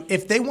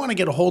 if they want to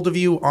get a hold of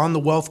you on the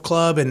Wealth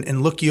Club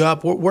and look you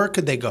up, where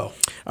could they go?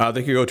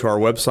 They could go to our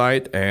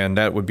website, and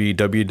that would be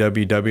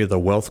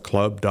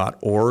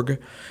www.thewealthclub.org.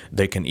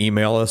 They can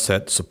email us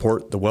at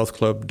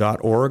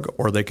supportthewealthclub.org,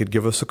 or they could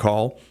give us a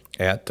call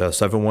at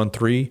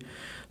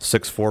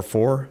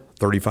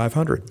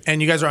 713-644-3500.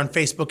 And you guys are on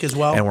Facebook as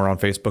well? And we're on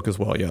Facebook as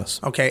well, yes.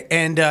 Okay.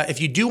 And if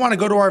you do want to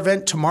go to our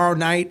event tomorrow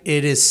night,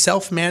 it is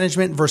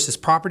self-management versus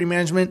property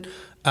management.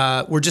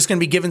 We're just going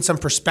to be giving some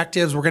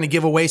perspectives. We're going to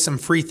give away some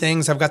free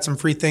things. I've got some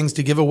free things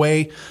to give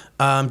away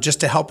just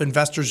to help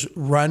investors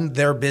run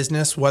their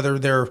business, whether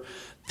they're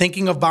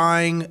thinking of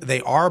buying, they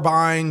are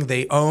buying,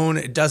 they own.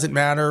 It doesn't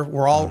matter.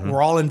 We're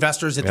all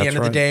investors at the end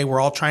of the day. We're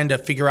all trying to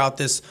figure out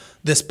this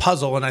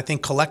puzzle, and I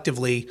think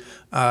collectively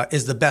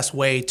is the best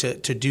way to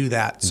do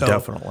that. So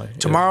definitely.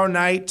 Tomorrow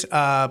night,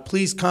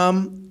 please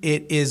come.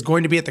 It is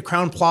going to be at the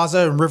Crown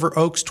Plaza in River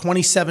Oaks,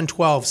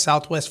 2712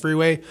 Southwest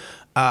Freeway.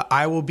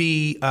 I will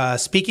be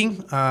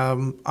speaking.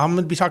 I'm going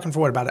to be talking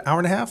for about an hour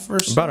and a half or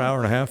so? About an hour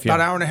and a half, yeah.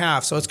 About an hour and a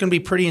half. So it's going to be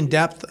pretty in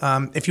depth.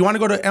 If you want to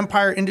go to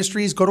Empire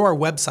Industries, go to our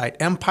website,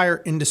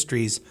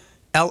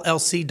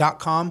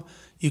 empireindustriesllc.com.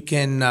 You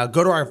can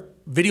go to our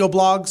video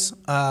blogs,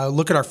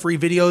 look at our free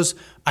videos.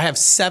 I have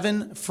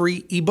 7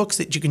 free ebooks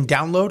that you can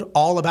download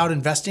all about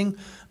investing.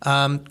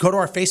 Go to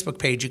our Facebook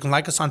page. You can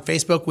like us on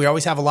Facebook. We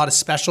always have a lot of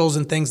specials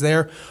and things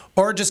there.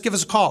 Or just give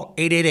us a call,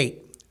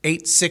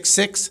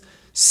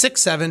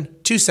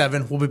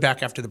 888-866-6727. We'll be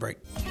back after the break.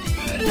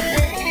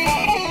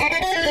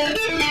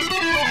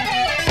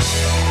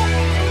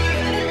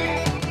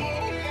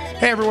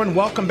 Hey everyone,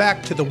 welcome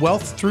back to the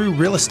Wealth Through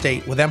Real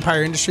Estate with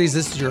Empire Industries.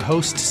 This is your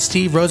host,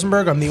 Steve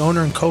Rosenberg. I'm the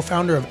owner and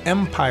co-founder of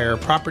Empire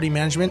Property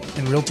Management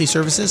and Realty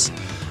Services,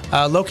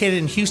 located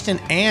in Houston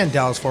and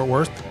Dallas-Fort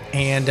Worth.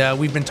 And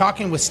we've been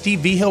talking with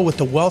Steve Vigil with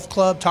the Wealth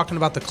Club, talking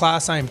about the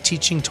class I am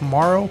teaching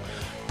tomorrow.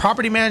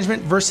 Property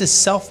management versus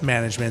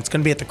self-management. It's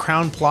going to be at the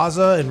Crown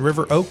Plaza in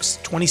River Oaks,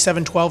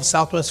 2712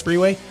 Southwest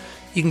Freeway.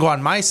 You can go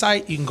on my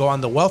site. You can go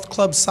on the Wealth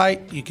Club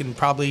site. You can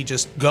probably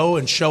just go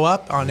and show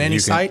up on any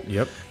site.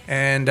 Yep.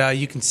 And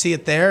you can see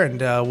it there. And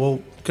we're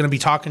going to be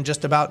talking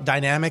just about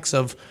dynamics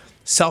of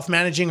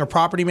self-managing or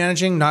property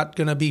managing. Not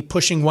going to be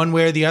pushing one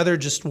way or the other.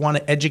 Just want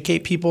to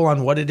educate people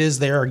on what it is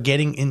they are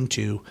getting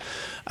into.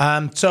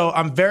 So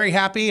I'm very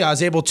happy. I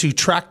was able to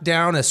track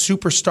down a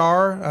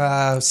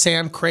superstar,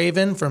 Sam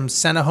Craven from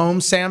Senna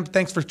Homes. Sam,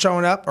 thanks for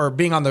showing up or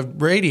being on the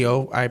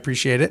radio. I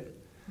appreciate it.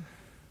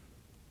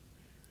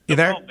 You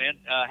there? No, man.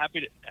 Happy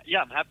to.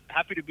 Yeah, I'm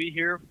happy to be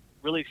here.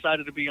 Really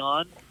excited to be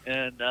on,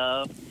 and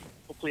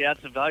hopefully add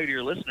some value to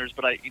your listeners.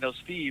 But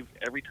Steve,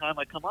 every time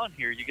I come on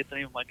here, you get the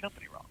name of my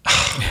company wrong.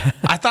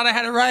 I thought I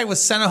had it right with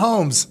Senna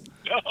Homes.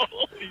 No,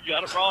 you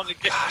got it wrong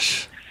again.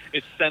 Gosh.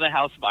 It's Senna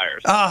House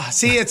Buyers.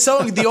 See, it's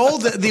so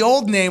the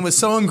old name was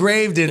so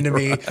engraved into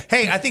me.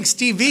 Hey, I think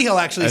Steve Vigil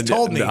actually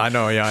told me. I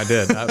know, yeah, I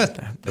did.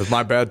 It was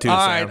my bad too,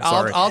 All Sam. right,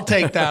 Sorry. I'll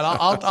take that.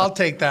 I'll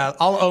take that.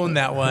 I'll own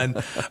that one.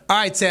 All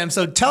right, Sam.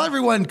 So tell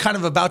everyone kind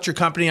of about your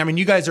company. I mean,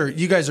 you guys are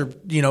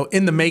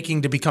in the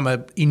making to become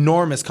an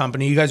enormous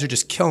company. You guys are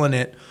just killing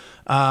it.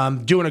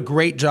 Doing a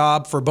great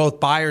job for both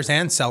buyers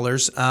and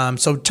sellers.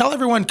 So tell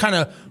everyone kind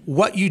of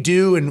what you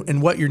do and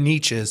what your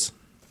niche is.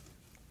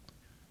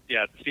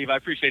 Yeah, Steve, I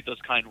appreciate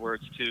those kind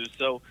words too.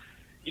 So,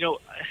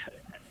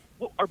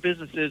 what our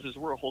business is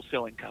we're a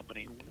wholesaling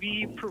company.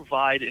 We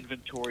provide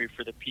inventory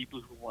for the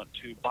people who want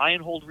to buy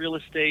and hold real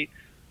estate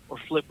or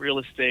flip real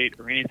estate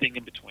or anything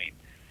in between.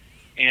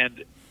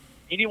 And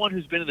anyone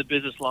who's been in the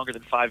business longer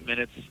than 5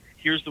 minutes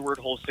hears the word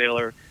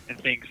wholesaler and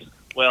thinks,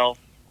 well,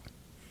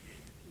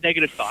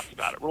 negative thoughts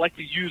about it. We're like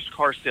the used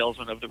car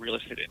salesman of the real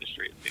estate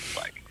industry, it seems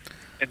like.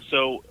 And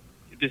so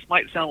this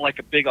might sound like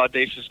a big,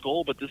 audacious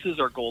goal, but this is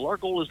our goal. Our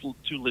goal is to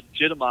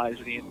legitimize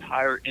the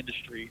entire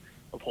industry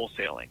of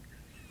wholesaling.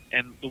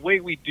 And the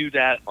way we do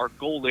that, our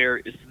goal there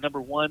is to, number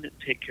one,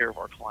 take care of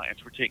our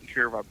clients. We're taking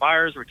care of our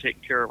buyers. We're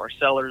taking care of our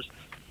sellers.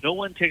 No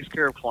one takes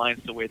care of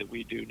clients the way that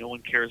we do. No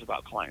one cares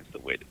about clients the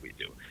way that we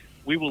do.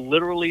 We will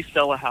literally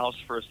sell a house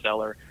for a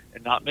seller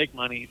and not make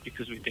money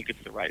because we think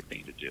it's the right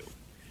thing to do.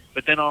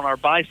 But then on our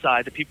buy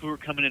side, the people who are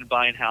coming in and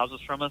buying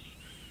houses from us,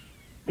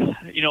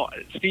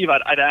 Steve,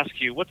 I'd ask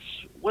you, what's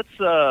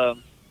the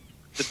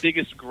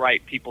biggest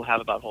gripe people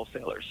have about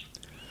wholesalers?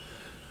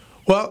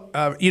 Well,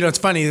 it's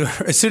funny.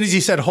 As soon as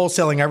you said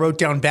wholesaling, I wrote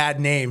down bad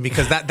name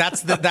because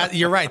that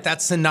you're right.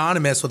 That's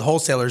synonymous with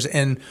wholesalers,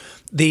 and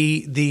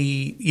the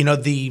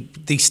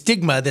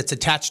stigma that's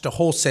attached to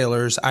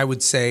wholesalers, I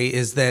would say,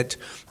 is that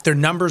their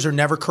numbers are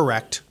never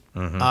correct.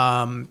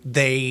 Mm-hmm.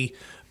 They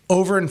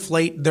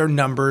overinflate their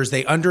numbers,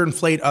 they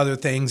underinflate other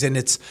things, and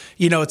it's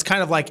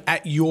kind of like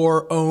at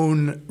your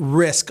own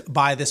risk,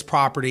 buy this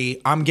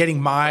property. I'm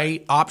getting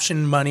my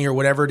option money or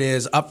whatever it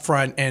is up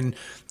front, and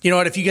you know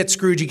what? If you get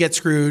screwed, you get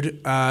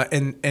screwed,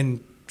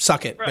 and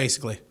suck it, right.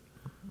 Basically.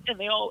 And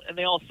they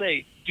all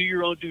say, do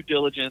your own due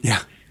diligence.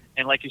 Yeah.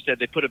 And like you said,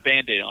 they put a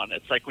Band-Aid on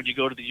it. It's like when you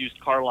go to the used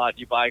car lot,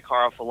 you buy a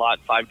car off a lot,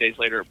 5 days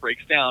later it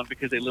breaks down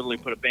because they literally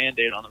put a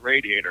Band-Aid on the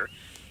radiator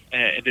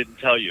and didn't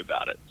tell you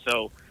about it.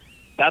 So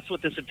that's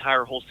what this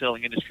entire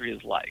wholesaling industry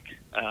is like.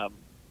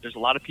 There's a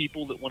lot of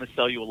people that want to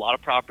sell you a lot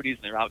of properties,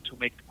 and they're out to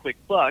make a quick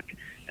buck,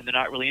 and they're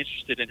not really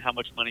interested in how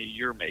much money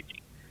you're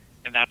making.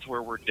 And that's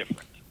where we're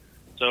different.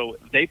 So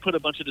they put a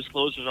bunch of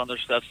disclosures on their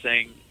stuff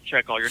saying,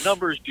 check all your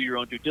numbers, do your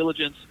own due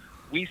diligence.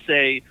 We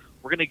say,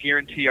 we're going to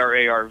guarantee our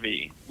ARV.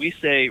 We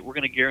say, we're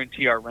going to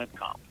guarantee our rent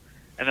comp.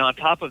 And then on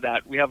top of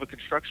that, we have a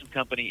construction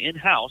company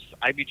in-house,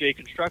 IBJ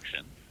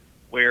Construction,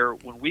 where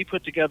when we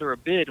put together a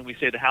bid and we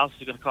say the house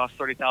is going to cost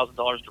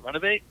 $30,000 to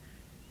renovate,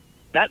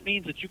 that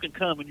means that you can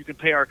come and you can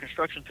pay our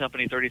construction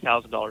company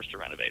 $30,000 to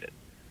renovate it.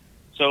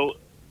 So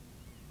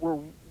we're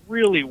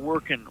really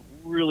working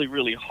really,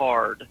 really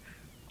hard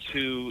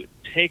to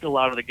take a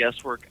lot of the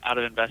guesswork out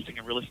of investing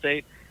in real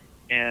estate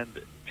and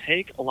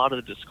take a lot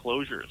of the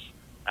disclosures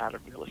out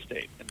of real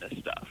estate in this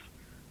stuff.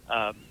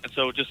 And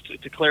so just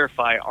to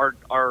clarify,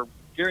 our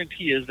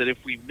guarantee is that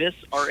if we miss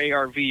our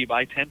ARV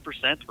by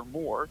 10% or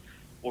more,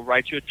 we'll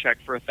write you a check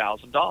for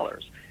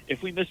 $1,000.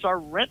 If we miss our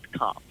rent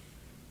comp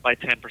by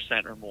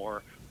 10% or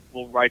more,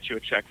 we'll write you a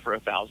check for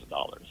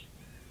 $1,000.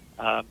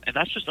 And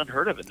that's just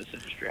unheard of in this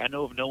industry. I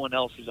know of no one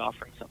else who's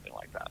offering something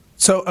like that.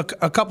 So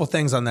a couple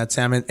things on that,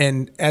 Sam.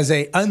 And as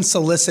a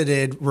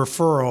unsolicited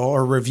referral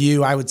or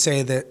review, I would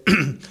say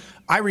that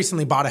I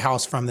recently bought a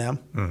house from them,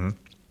 mm-hmm.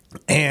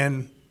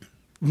 and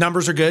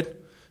numbers are good.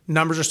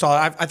 Numbers are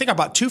solid. I think I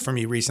bought two from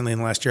you recently in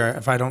the last year,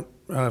 if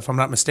I'm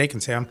not mistaken,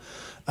 Sam.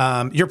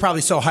 You're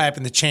probably so high up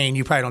in the chain,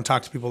 you probably don't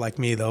talk to people like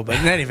me, though. But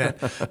in any event,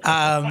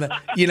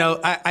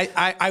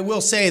 I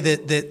will say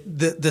that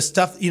the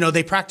stuff,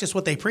 they practice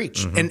what they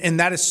preach, mm-hmm. and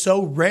that is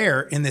so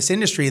rare in this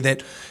industry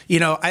that,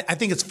 I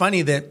think it's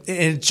funny that,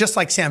 and just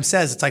like Sam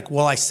says, it's like,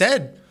 well, I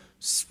said,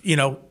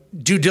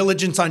 due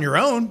diligence on your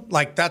own,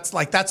 that's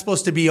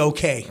supposed to be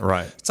okay.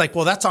 Right. It's like,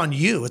 well, that's on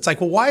you. It's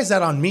like, well, why is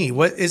that on me?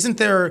 What isn't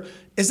there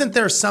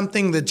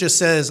something that just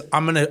says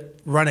I'm going to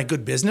run a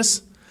good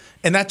business?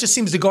 And that just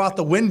seems to go out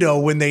the window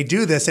when they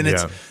do this. And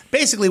it's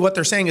basically what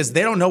they're saying is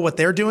they don't know what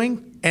they're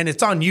doing, and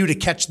it's on you to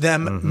catch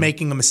them mm-hmm.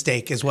 making a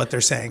mistake is what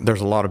they're saying.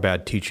 There's a lot of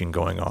bad teaching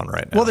going on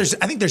right now. Well,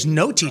 I think there's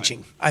no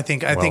teaching. I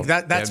think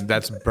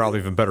that's probably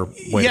even better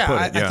way to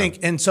put it. I think,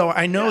 and so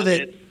I know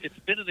that it's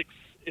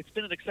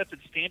been an accepted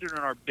standard in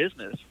our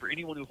business for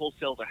anyone who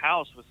wholesales a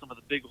house with some of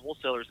the big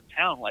wholesalers in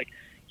town. Like,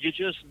 you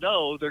just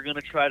know they're going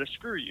to try to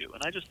screw you.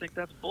 And I just think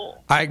that's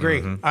bull. I agree.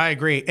 Mm-hmm. I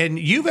agree. And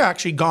you've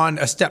actually gone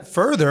a step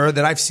further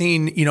that I've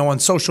seen, on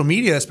social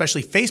media,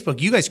 especially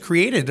Facebook. You guys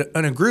created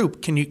in a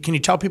group. Can you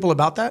tell people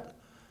about that?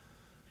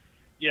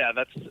 Yeah,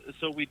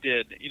 so we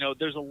did.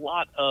 There's a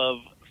lot of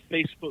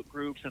Facebook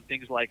groups and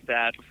things like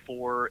that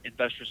for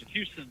investors in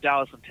Houston,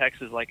 Dallas, and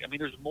Texas.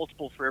 There's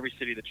multiple for every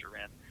city that you're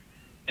in.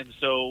 And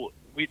so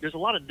there's a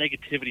lot of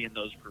negativity in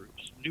those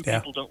groups. New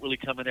people don't really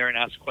come in there and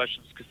ask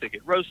questions because they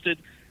get roasted.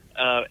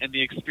 And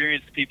the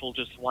experienced people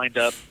just wind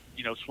up,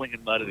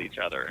 slinging mud at each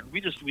other. And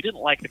we didn't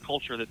like the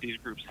culture that these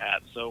groups had.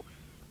 So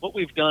what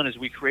we've done is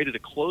we created a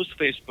closed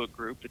Facebook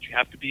group that you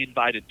have to be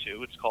invited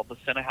to. It's called the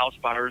Sena House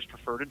Buyers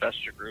Preferred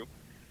Investor Group.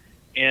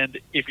 And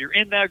if you're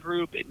in that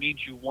group, it means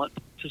you want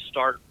to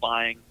start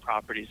buying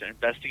properties and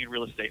investing in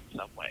real estate in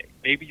some way.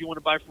 Maybe you want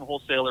to buy from a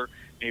wholesaler.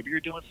 Maybe you're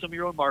doing some of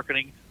your own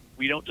marketing.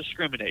 We don't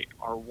discriminate.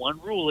 Our one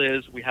rule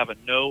is we have a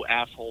no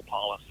asshole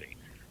policy.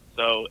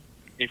 So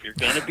if you're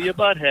going to be a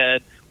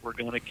butthead, we're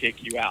going to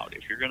kick you out.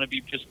 If you're going to be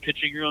just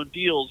pitching your own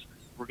deals,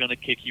 we're going to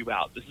kick you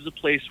out. This is a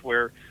place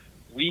where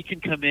we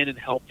can come in and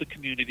help the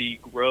community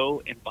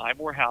grow and buy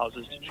more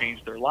houses to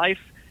change their life.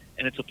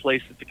 And it's a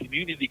place that the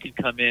community can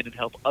come in and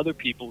help other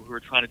people who are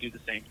trying to do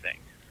the same thing.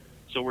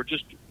 So we're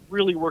just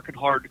really working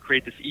hard to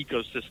create this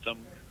ecosystem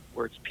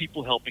where it's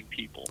people helping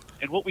people.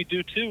 And what we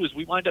do, too, is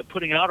we wind up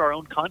putting out our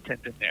own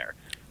content in there.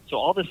 So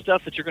all this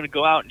stuff that you're going to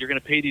go out and you're going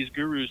to pay these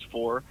gurus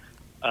for,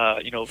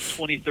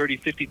 $20,000,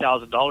 $30,000,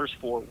 $50,000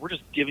 for, we're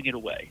just giving it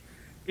away.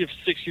 We have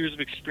 6 years of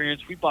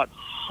experience. We bought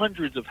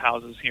hundreds of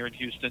houses here in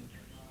Houston,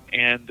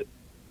 and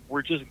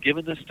we're just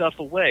giving this stuff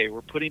away.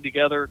 We're putting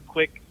together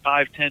quick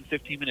 5, 10,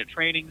 15-minute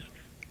trainings,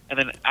 and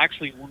then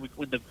actually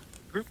when the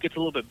group gets a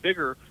little bit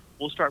bigger,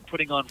 we'll start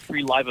putting on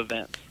free live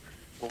events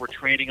where we're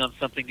training on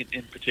something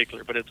in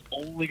particular, but it's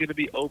only going to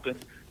be open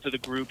to the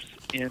groups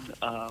in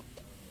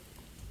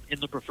in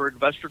the preferred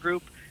investor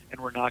group,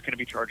 and we're not going to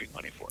be charging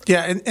money for it.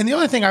 Yeah, and the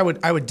only thing I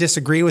would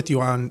disagree with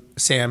you on,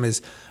 Sam,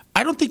 is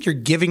I don't think you're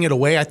giving it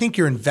away. I think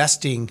you're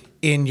investing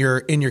in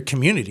your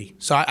community.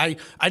 So I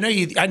know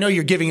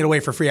you're giving it away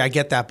for free. I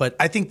get that, but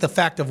I think the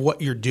fact of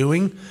what you're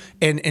doing,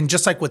 and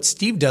just like what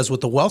Steve does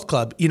with the Wealth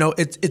Club,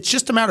 it's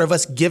just a matter of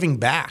us giving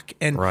back.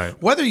 And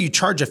whether you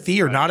charge a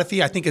fee or not a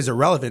fee, I think is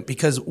irrelevant,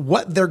 because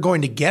what they're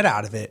going to get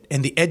out of it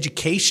and the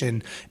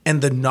education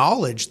and the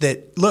knowledge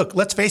that, look,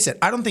 let's face it,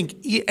 I don't think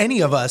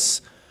any of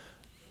us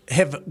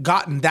have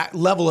gotten that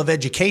level of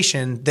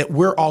education that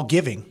we're all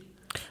giving.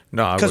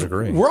 No, I would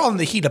agree. We're all in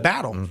the heat of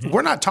battle. Mm-hmm.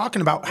 We're not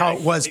talking about how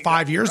it was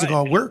 5 years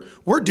ago.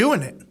 We're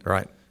doing it.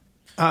 Right.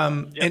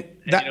 And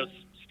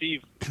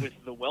Steve, with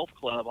the Wealth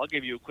Club, I'll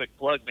give you a quick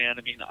plug, man.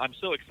 I mean, I'm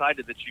so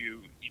excited that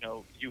you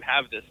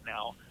have this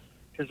now,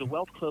 because the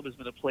Wealth Club has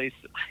been a place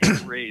that I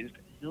have raised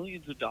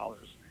millions of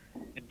dollars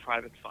in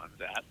private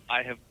funds at.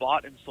 I have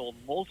bought and sold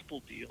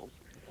multiple deals,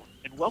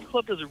 and Wealth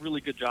Club does a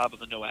really good job of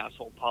the no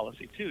asshole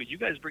policy too. You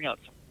guys bring out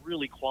some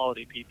really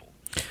quality people.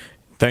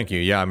 Thank you.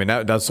 Yeah, I mean,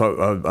 that's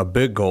a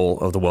big goal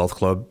of the Wealth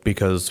Club,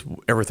 because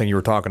everything you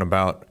were talking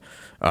about,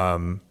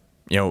 and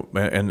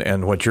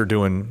what you're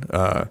doing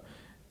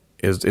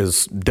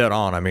is dead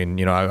on. I mean,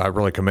 I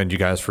really commend you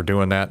guys for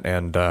doing that,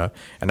 and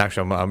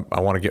actually, I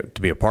want to get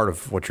to be a part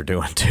of what you're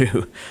doing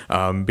too,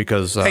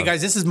 because hey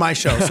guys, this is my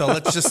show, so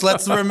let's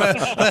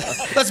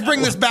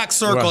bring this back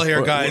circle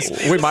here, guys.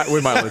 We might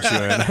let you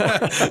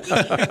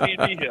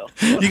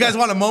in. You guys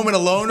want a moment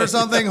alone or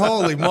something?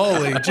 Holy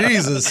moly,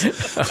 Jesus!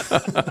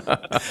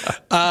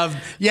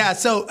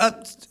 So.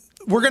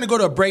 We're going to go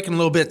to a break in a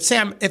little bit.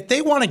 Sam, if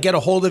they want to get a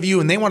hold of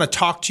you and they want to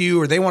talk to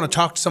you, or they want to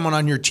talk to someone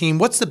on your team,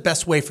 what's the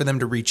best way for them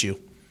to reach you?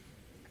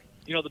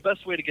 The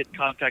best way to get in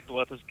contact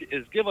with us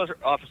is give our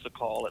office a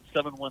call at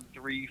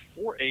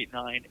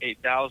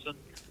 713-489-8000.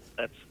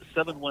 That's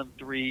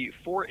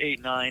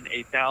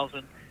 713-489-8000.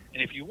 And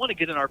if you want to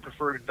get in our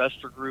preferred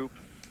investor group,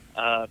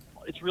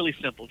 it's really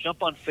simple.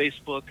 Jump on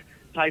Facebook,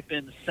 type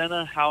in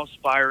Senna House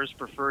Buyers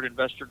Preferred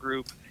Investor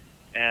Group,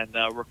 and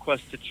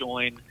request to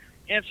join.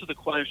 Answer the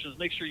questions.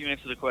 Make sure you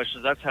answer the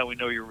questions. That's how we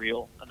know you're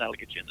real, and that'll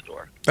get you in the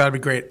door. That'd be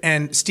great.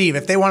 And Steve,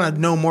 if they want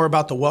to know more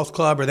about the Wealth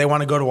Club, or they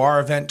want to go to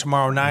our event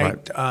tomorrow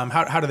night,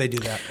 how do they do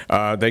that?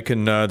 They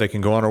can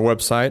go on our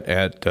website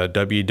at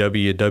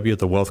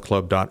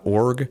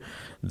www.thewealthclub.org.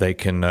 They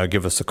can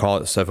give us a call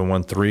at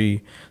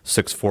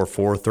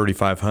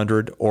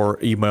 713-644-3500, or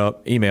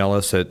email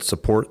us at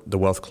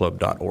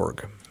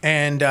support.thewealthclub.org.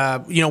 And,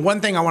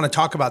 one thing I want to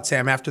talk about,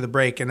 Sam, after the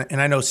break, and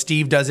I know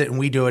Steve does it and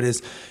we do it,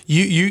 is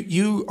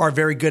you are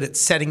very good at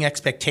setting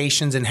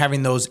expectations and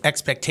having those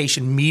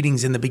expectation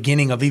meetings in the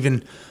beginning of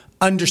even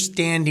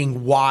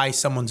understanding why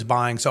someone's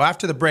buying. So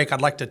after the break,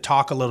 I'd like to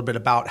talk a little bit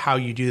about how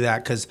you do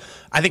that, because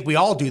I think we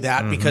all do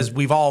that, because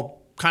we've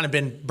all kind of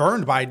been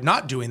burned by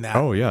not doing that.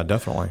 Oh, yeah,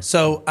 definitely.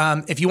 So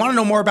if you want to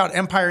know more about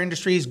Empire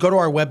Industries, go to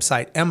our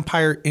website,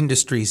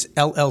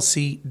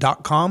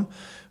 EmpireIndustriesLLC.com.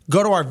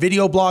 Go to our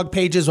video blog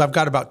pages. I've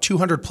got about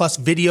 200 plus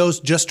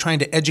videos just trying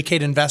to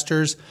educate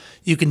investors.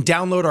 You can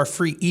download our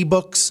free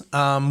ebooks,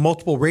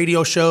 multiple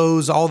radio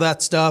shows, all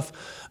that stuff,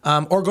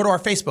 or go to our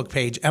Facebook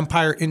page,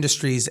 Empire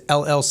Industries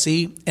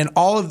LLC. And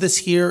all of this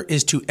here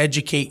is to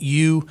educate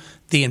you,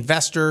 the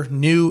investor,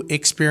 new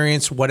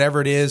experience, whatever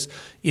it is.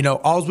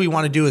 All we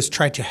want to do is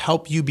try to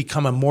help you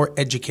become a more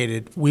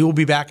educated. We will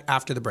be back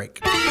after the break.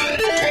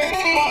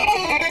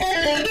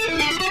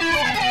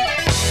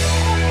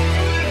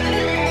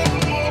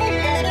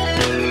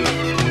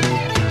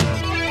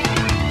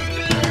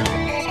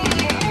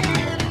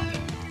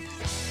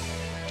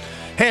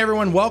 Hey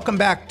everyone, welcome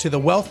back to the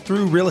Wealth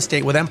Through Real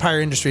Estate with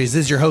Empire Industries.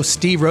 This is your host,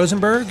 Steve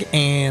Rosenberg,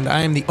 and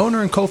I am the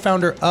owner and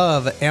co-founder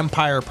of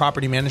Empire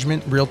Property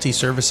Management Realty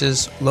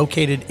Services,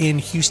 located in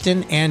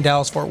Houston and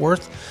Dallas-Fort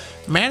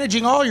Worth,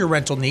 managing all your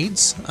rental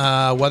needs,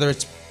 whether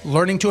it's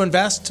learning to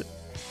invest,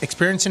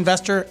 experienced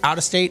investor, out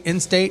of state, in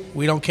state,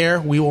 we don't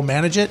care. We will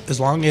manage it as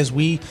long as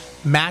we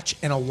match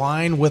and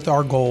align with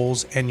our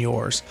goals and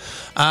yours.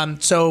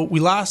 So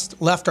we left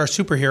our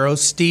superheroes,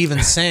 Steve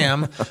and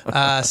Sam.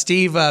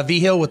 Steve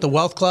Vigil with the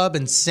Wealth Club,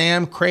 and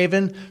Sam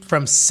Craven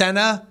from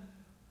Senna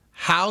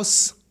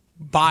House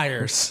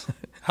Buyers.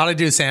 How'd I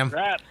do, Sam?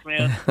 Congrats,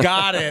 man.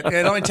 Got it.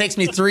 It only takes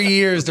me 3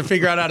 years to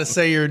figure out how to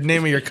say your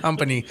name of your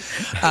company.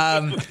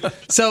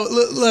 So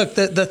look,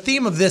 the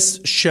theme of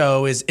this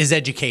show is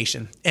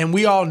education. And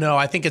we all know,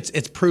 I think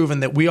it's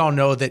proven that we all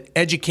know that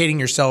educating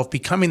yourself,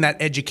 becoming that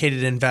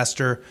educated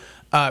investor,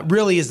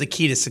 really is the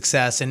key to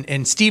success.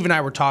 And Steve and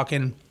I were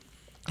talking,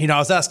 I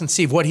was asking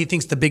Steve what he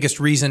thinks the biggest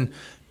reason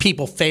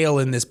people fail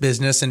in this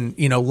business, and,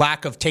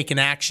 lack of taking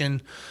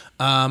action.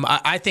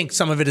 I think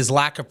some of it is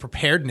lack of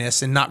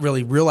preparedness and not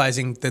really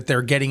realizing that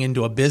they're getting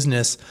into a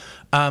business.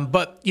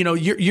 But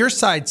your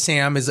side,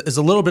 Sam, is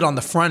a little bit on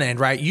the front end,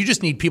 right? You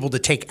just need people to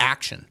take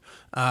action.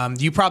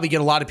 You probably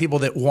get a lot of people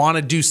that want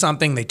to do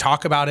something, they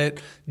talk about it,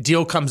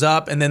 deal comes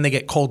up, and then they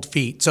get cold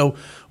feet. So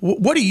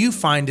what do you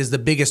find is the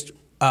biggest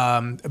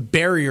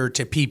barrier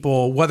to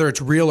people, whether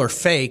it's real or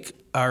fake,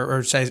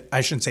 or say,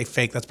 I shouldn't say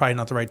fake, that's probably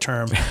not the right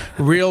term,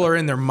 real or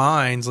in their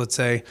minds, let's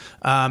say,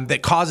 that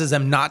causes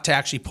them not to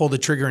actually pull the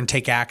trigger and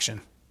take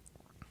action?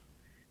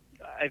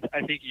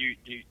 I think you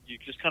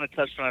just kind of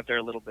touched on it there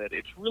a little bit.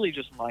 It's really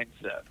just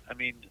mindset. I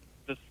mean,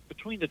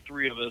 between the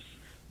three of us,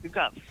 we've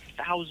got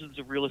thousands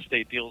of real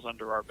estate deals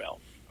under our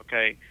belt,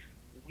 okay?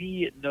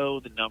 We know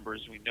the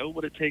numbers. We know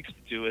what it takes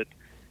to do it.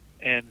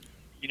 And,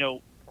 you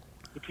know,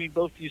 between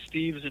both you,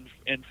 Steve's,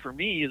 and for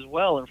me as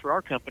well, and for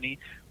our company,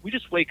 we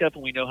just wake up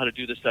and we know how to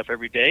do this stuff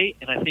every day,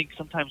 and I think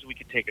sometimes we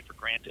can take it for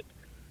granted.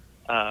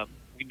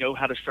 We know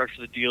how to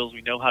structure the deals.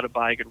 We know how to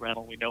buy a good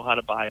rental. We know how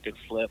to buy a good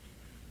flip.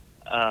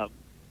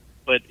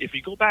 But if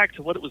you go back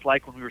to what it was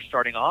like when we were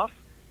starting off,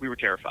 we were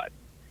terrified.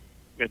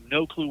 We had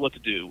no clue what to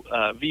do.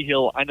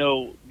 V-Hill, I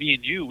know me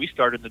and you, we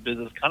started in the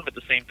business kind of at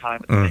the same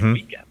time, at the same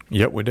weekend.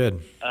 Yep, we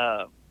did.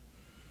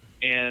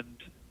 And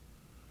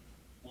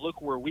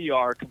look where we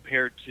are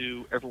compared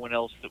to everyone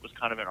else that was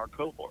kind of in our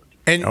cohort.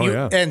 And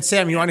and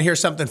Sam, you want to hear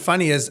something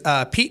funny? Is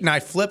Pete and I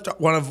flipped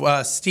one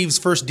of Steve's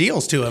first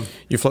deals to him.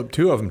 You flipped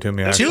two of them to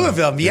me, actually. Two of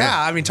them, yeah.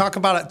 I mean, talk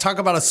about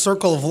a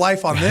circle of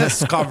life on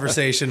this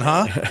conversation,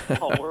 huh?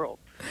 Small world.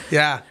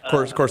 Yeah.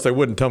 Of course, they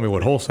wouldn't tell me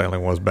what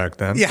wholesaling was back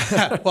then.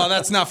 Yeah. Well,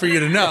 that's not for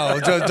you to know.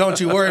 Don't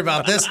you worry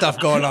about this stuff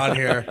going on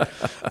here.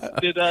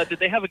 Did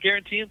they have a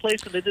guarantee in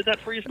place when they did that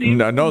for you, Steve?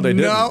 No, they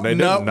didn't. No, they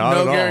didn't. Not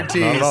no at all.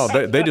 guarantees. Not at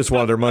all. They just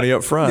wanted their money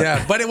up front.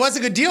 Yeah, but it was a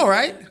good deal,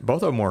 right?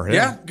 Both of them were.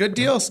 Yeah, good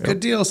deals. Good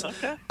deals.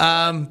 Okay.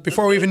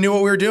 Before we even knew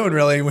what we were doing,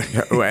 really.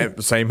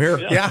 Same here.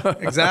 Yeah,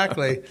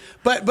 exactly.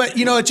 But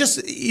you know, it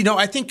just, you know,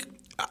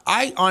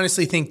 I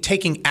honestly think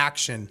taking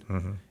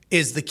action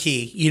is the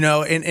key. You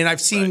know, and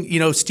I've seen, you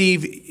know,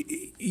 Steve,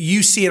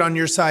 you see it on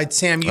your side,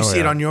 Sam, you see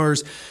it on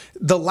yours.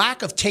 The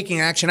lack of taking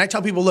action. I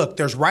tell people, look,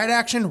 there's right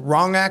action,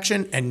 wrong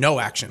action, and no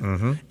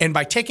action. And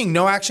by taking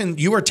no action,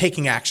 you are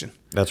taking action.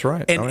 That's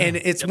right. And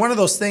it's one of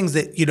those things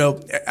that, you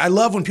know, I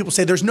love when people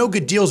say there's no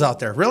good deals out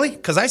there. Really?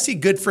 Because I see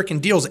good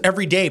freaking deals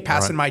every day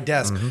passing my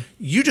desk.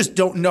 You just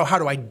don't know how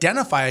to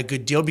identify a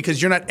good deal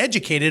because you're not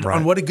educated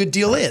on what a good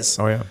deal is.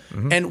 Oh, yeah.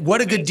 And what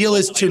a good deal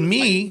is to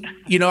me,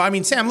 you know, I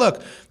mean, Sam,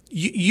 look,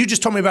 you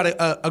just told me about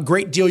a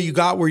great deal you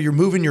got where you're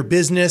moving your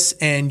business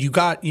and you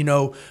got, you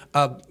know,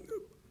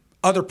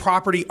 other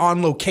property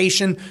on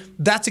location.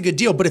 That's a good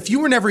deal. But if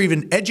you were never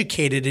even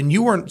educated and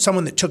you weren't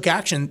someone that took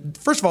action,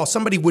 first of all,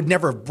 somebody would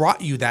never have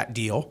brought you that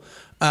deal.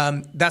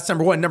 That's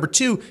number one. Number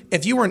two,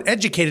 if you weren't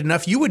educated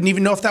enough, you wouldn't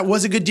even know if that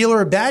was a good deal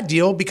or a bad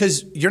deal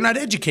because you're not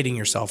educating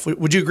yourself.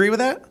 Would you agree with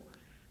that?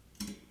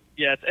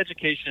 Yeah, it's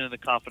education and the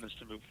confidence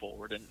to move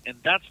forward. And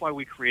that's why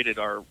we created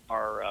our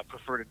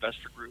preferred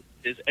investor group,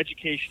 is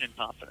education and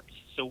confidence.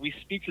 So we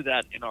speak to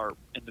that in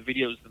the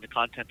videos and the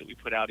content that we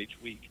put out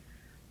each week.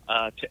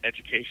 To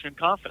education and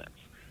confidence.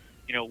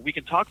 You know, we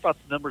can talk about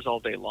the numbers all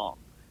day long.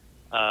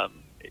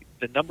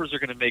 The numbers are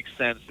going to make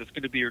sense. It's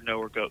going to be or no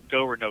or go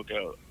or no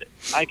go.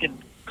 I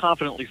can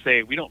confidently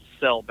say we don't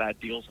sell bad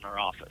deals in our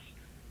office.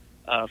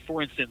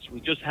 For instance, we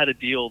just had a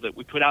deal that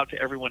we put out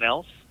to everyone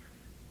else.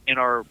 In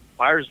our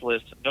buyers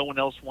list, no one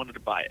else wanted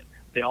to buy it.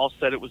 They all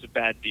said it was a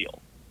bad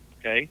deal.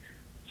 Okay?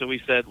 So we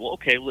said, well,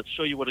 okay, let's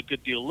show you what a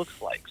good deal looks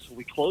like. So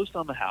we closed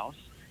on the house.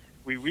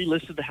 We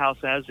relisted the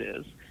house as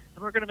is.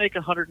 And we're going to make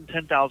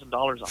 $110,000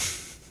 on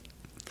it.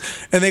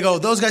 And they go,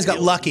 those guys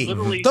got lucky.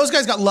 Those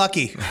guys got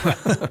lucky.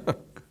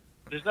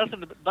 There's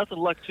nothing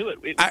luck to it.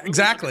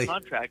 Exactly.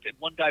 Contract, and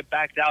one guy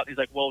backed out. And he's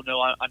like, "Well,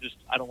 no, I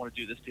don't want to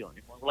do this deal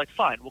anymore." We're like,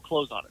 "Fine, we'll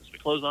close on it." So we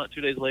closed on it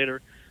 2 days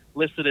later,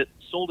 listed it,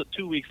 sold it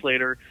 2 weeks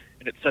later,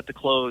 and it's set to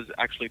close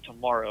actually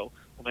tomorrow.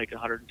 We'll make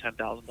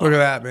 $110,000. Look at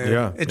that, man.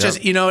 Yeah, it's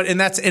just, you know,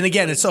 and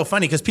again, it's so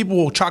funny because people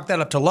will chalk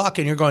that up to luck,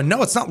 and you're going,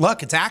 no, it's not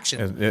luck, it's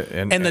action,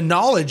 and the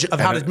knowledge of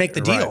how to make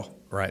the deal.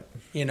 Right.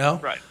 You know?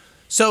 Right.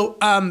 So,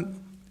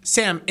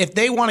 Sam, if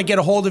they want to get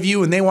a hold of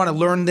you and they want to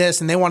learn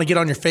this and they want to get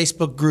on your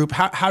Facebook group,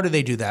 how do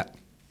they do that?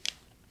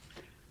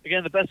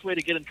 Again, the best way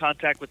to get in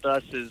contact with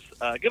us is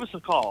give us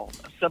a call,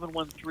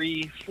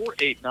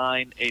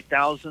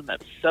 713-489-8000.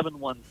 That's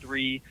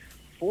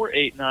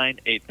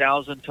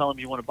 713-489-8000. Tell them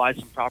you want to buy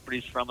some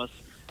properties from us.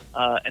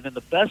 And then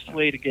the best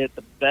way to get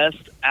the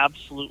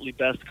absolutely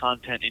best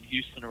content in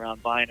Houston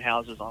around buying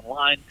houses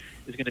online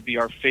is going to be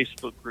our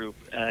Facebook group.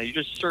 You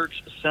just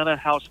search Sena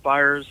House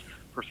Buyers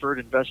Preferred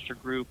Investor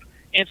Group.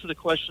 Answer the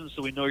questions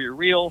so we know you're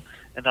real,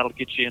 and that'll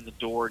get you in the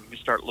door, and you can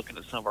start looking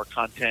at some of our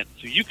content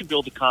so you can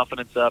build the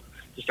confidence up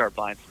to start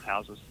buying some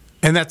houses.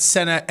 And that's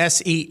Sena,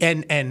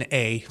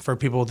 Senna, for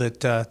people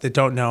that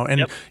don't know.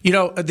 And, you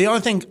know, the only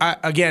thing,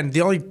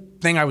 the only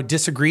thing I would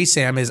disagree,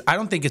 Sam, is I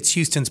don't think it's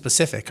Houston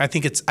specific. I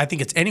think it's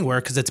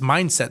anywhere because it's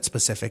mindset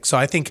specific. So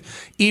I think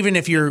even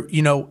if you're,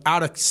 you know,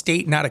 out of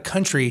state and out of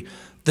country,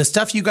 the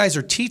stuff you guys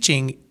are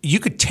teaching, you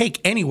could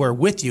take anywhere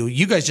with you.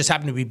 You guys just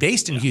happen to be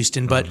based in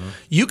Houston, but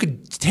you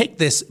could take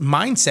this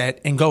mindset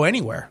and go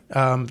anywhere.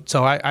 So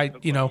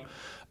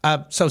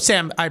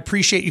Sam, I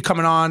appreciate you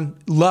coming on.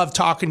 Love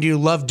talking to you.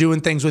 Love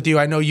doing things with you.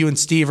 I know you and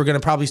Steve are going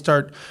to probably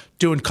start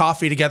doing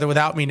coffee together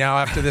without me now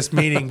after this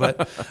meeting.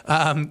 But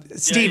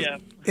Steve,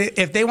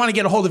 If they want to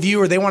get a hold of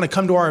you or they want to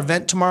come to our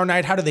event tomorrow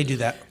night, how do they do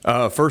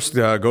that? First,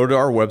 go to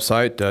our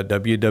website,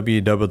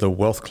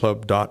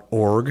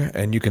 www.thewealthclub.org,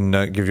 and you can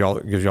gives you all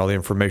the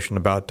information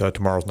about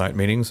tomorrow's night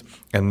meetings.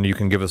 And you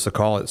can give us a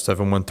call at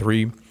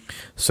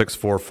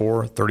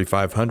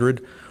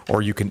 713-644-3500,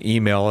 or you can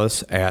email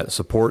us at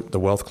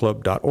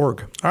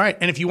support.thewealthclub.org. All right.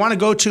 And if you want to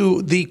go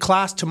to the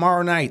class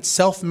tomorrow night,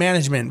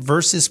 self-management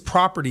versus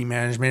property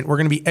management, we're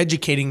going to be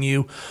educating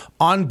you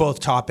on both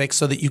topics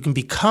so that you can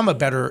become a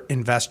better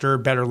investor,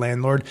 better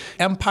landlord.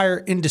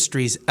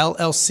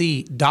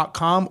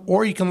 EmpireIndustriesLLC.com,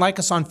 or you can like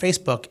us on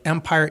Facebook,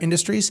 Empire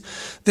Industries.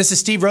 This is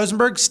Steve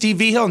Rosenberg, Steve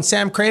Vigil, and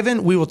Sam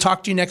Craven. We will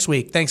talk to you next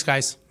week. Thanks,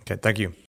 guys. Okay, thank you.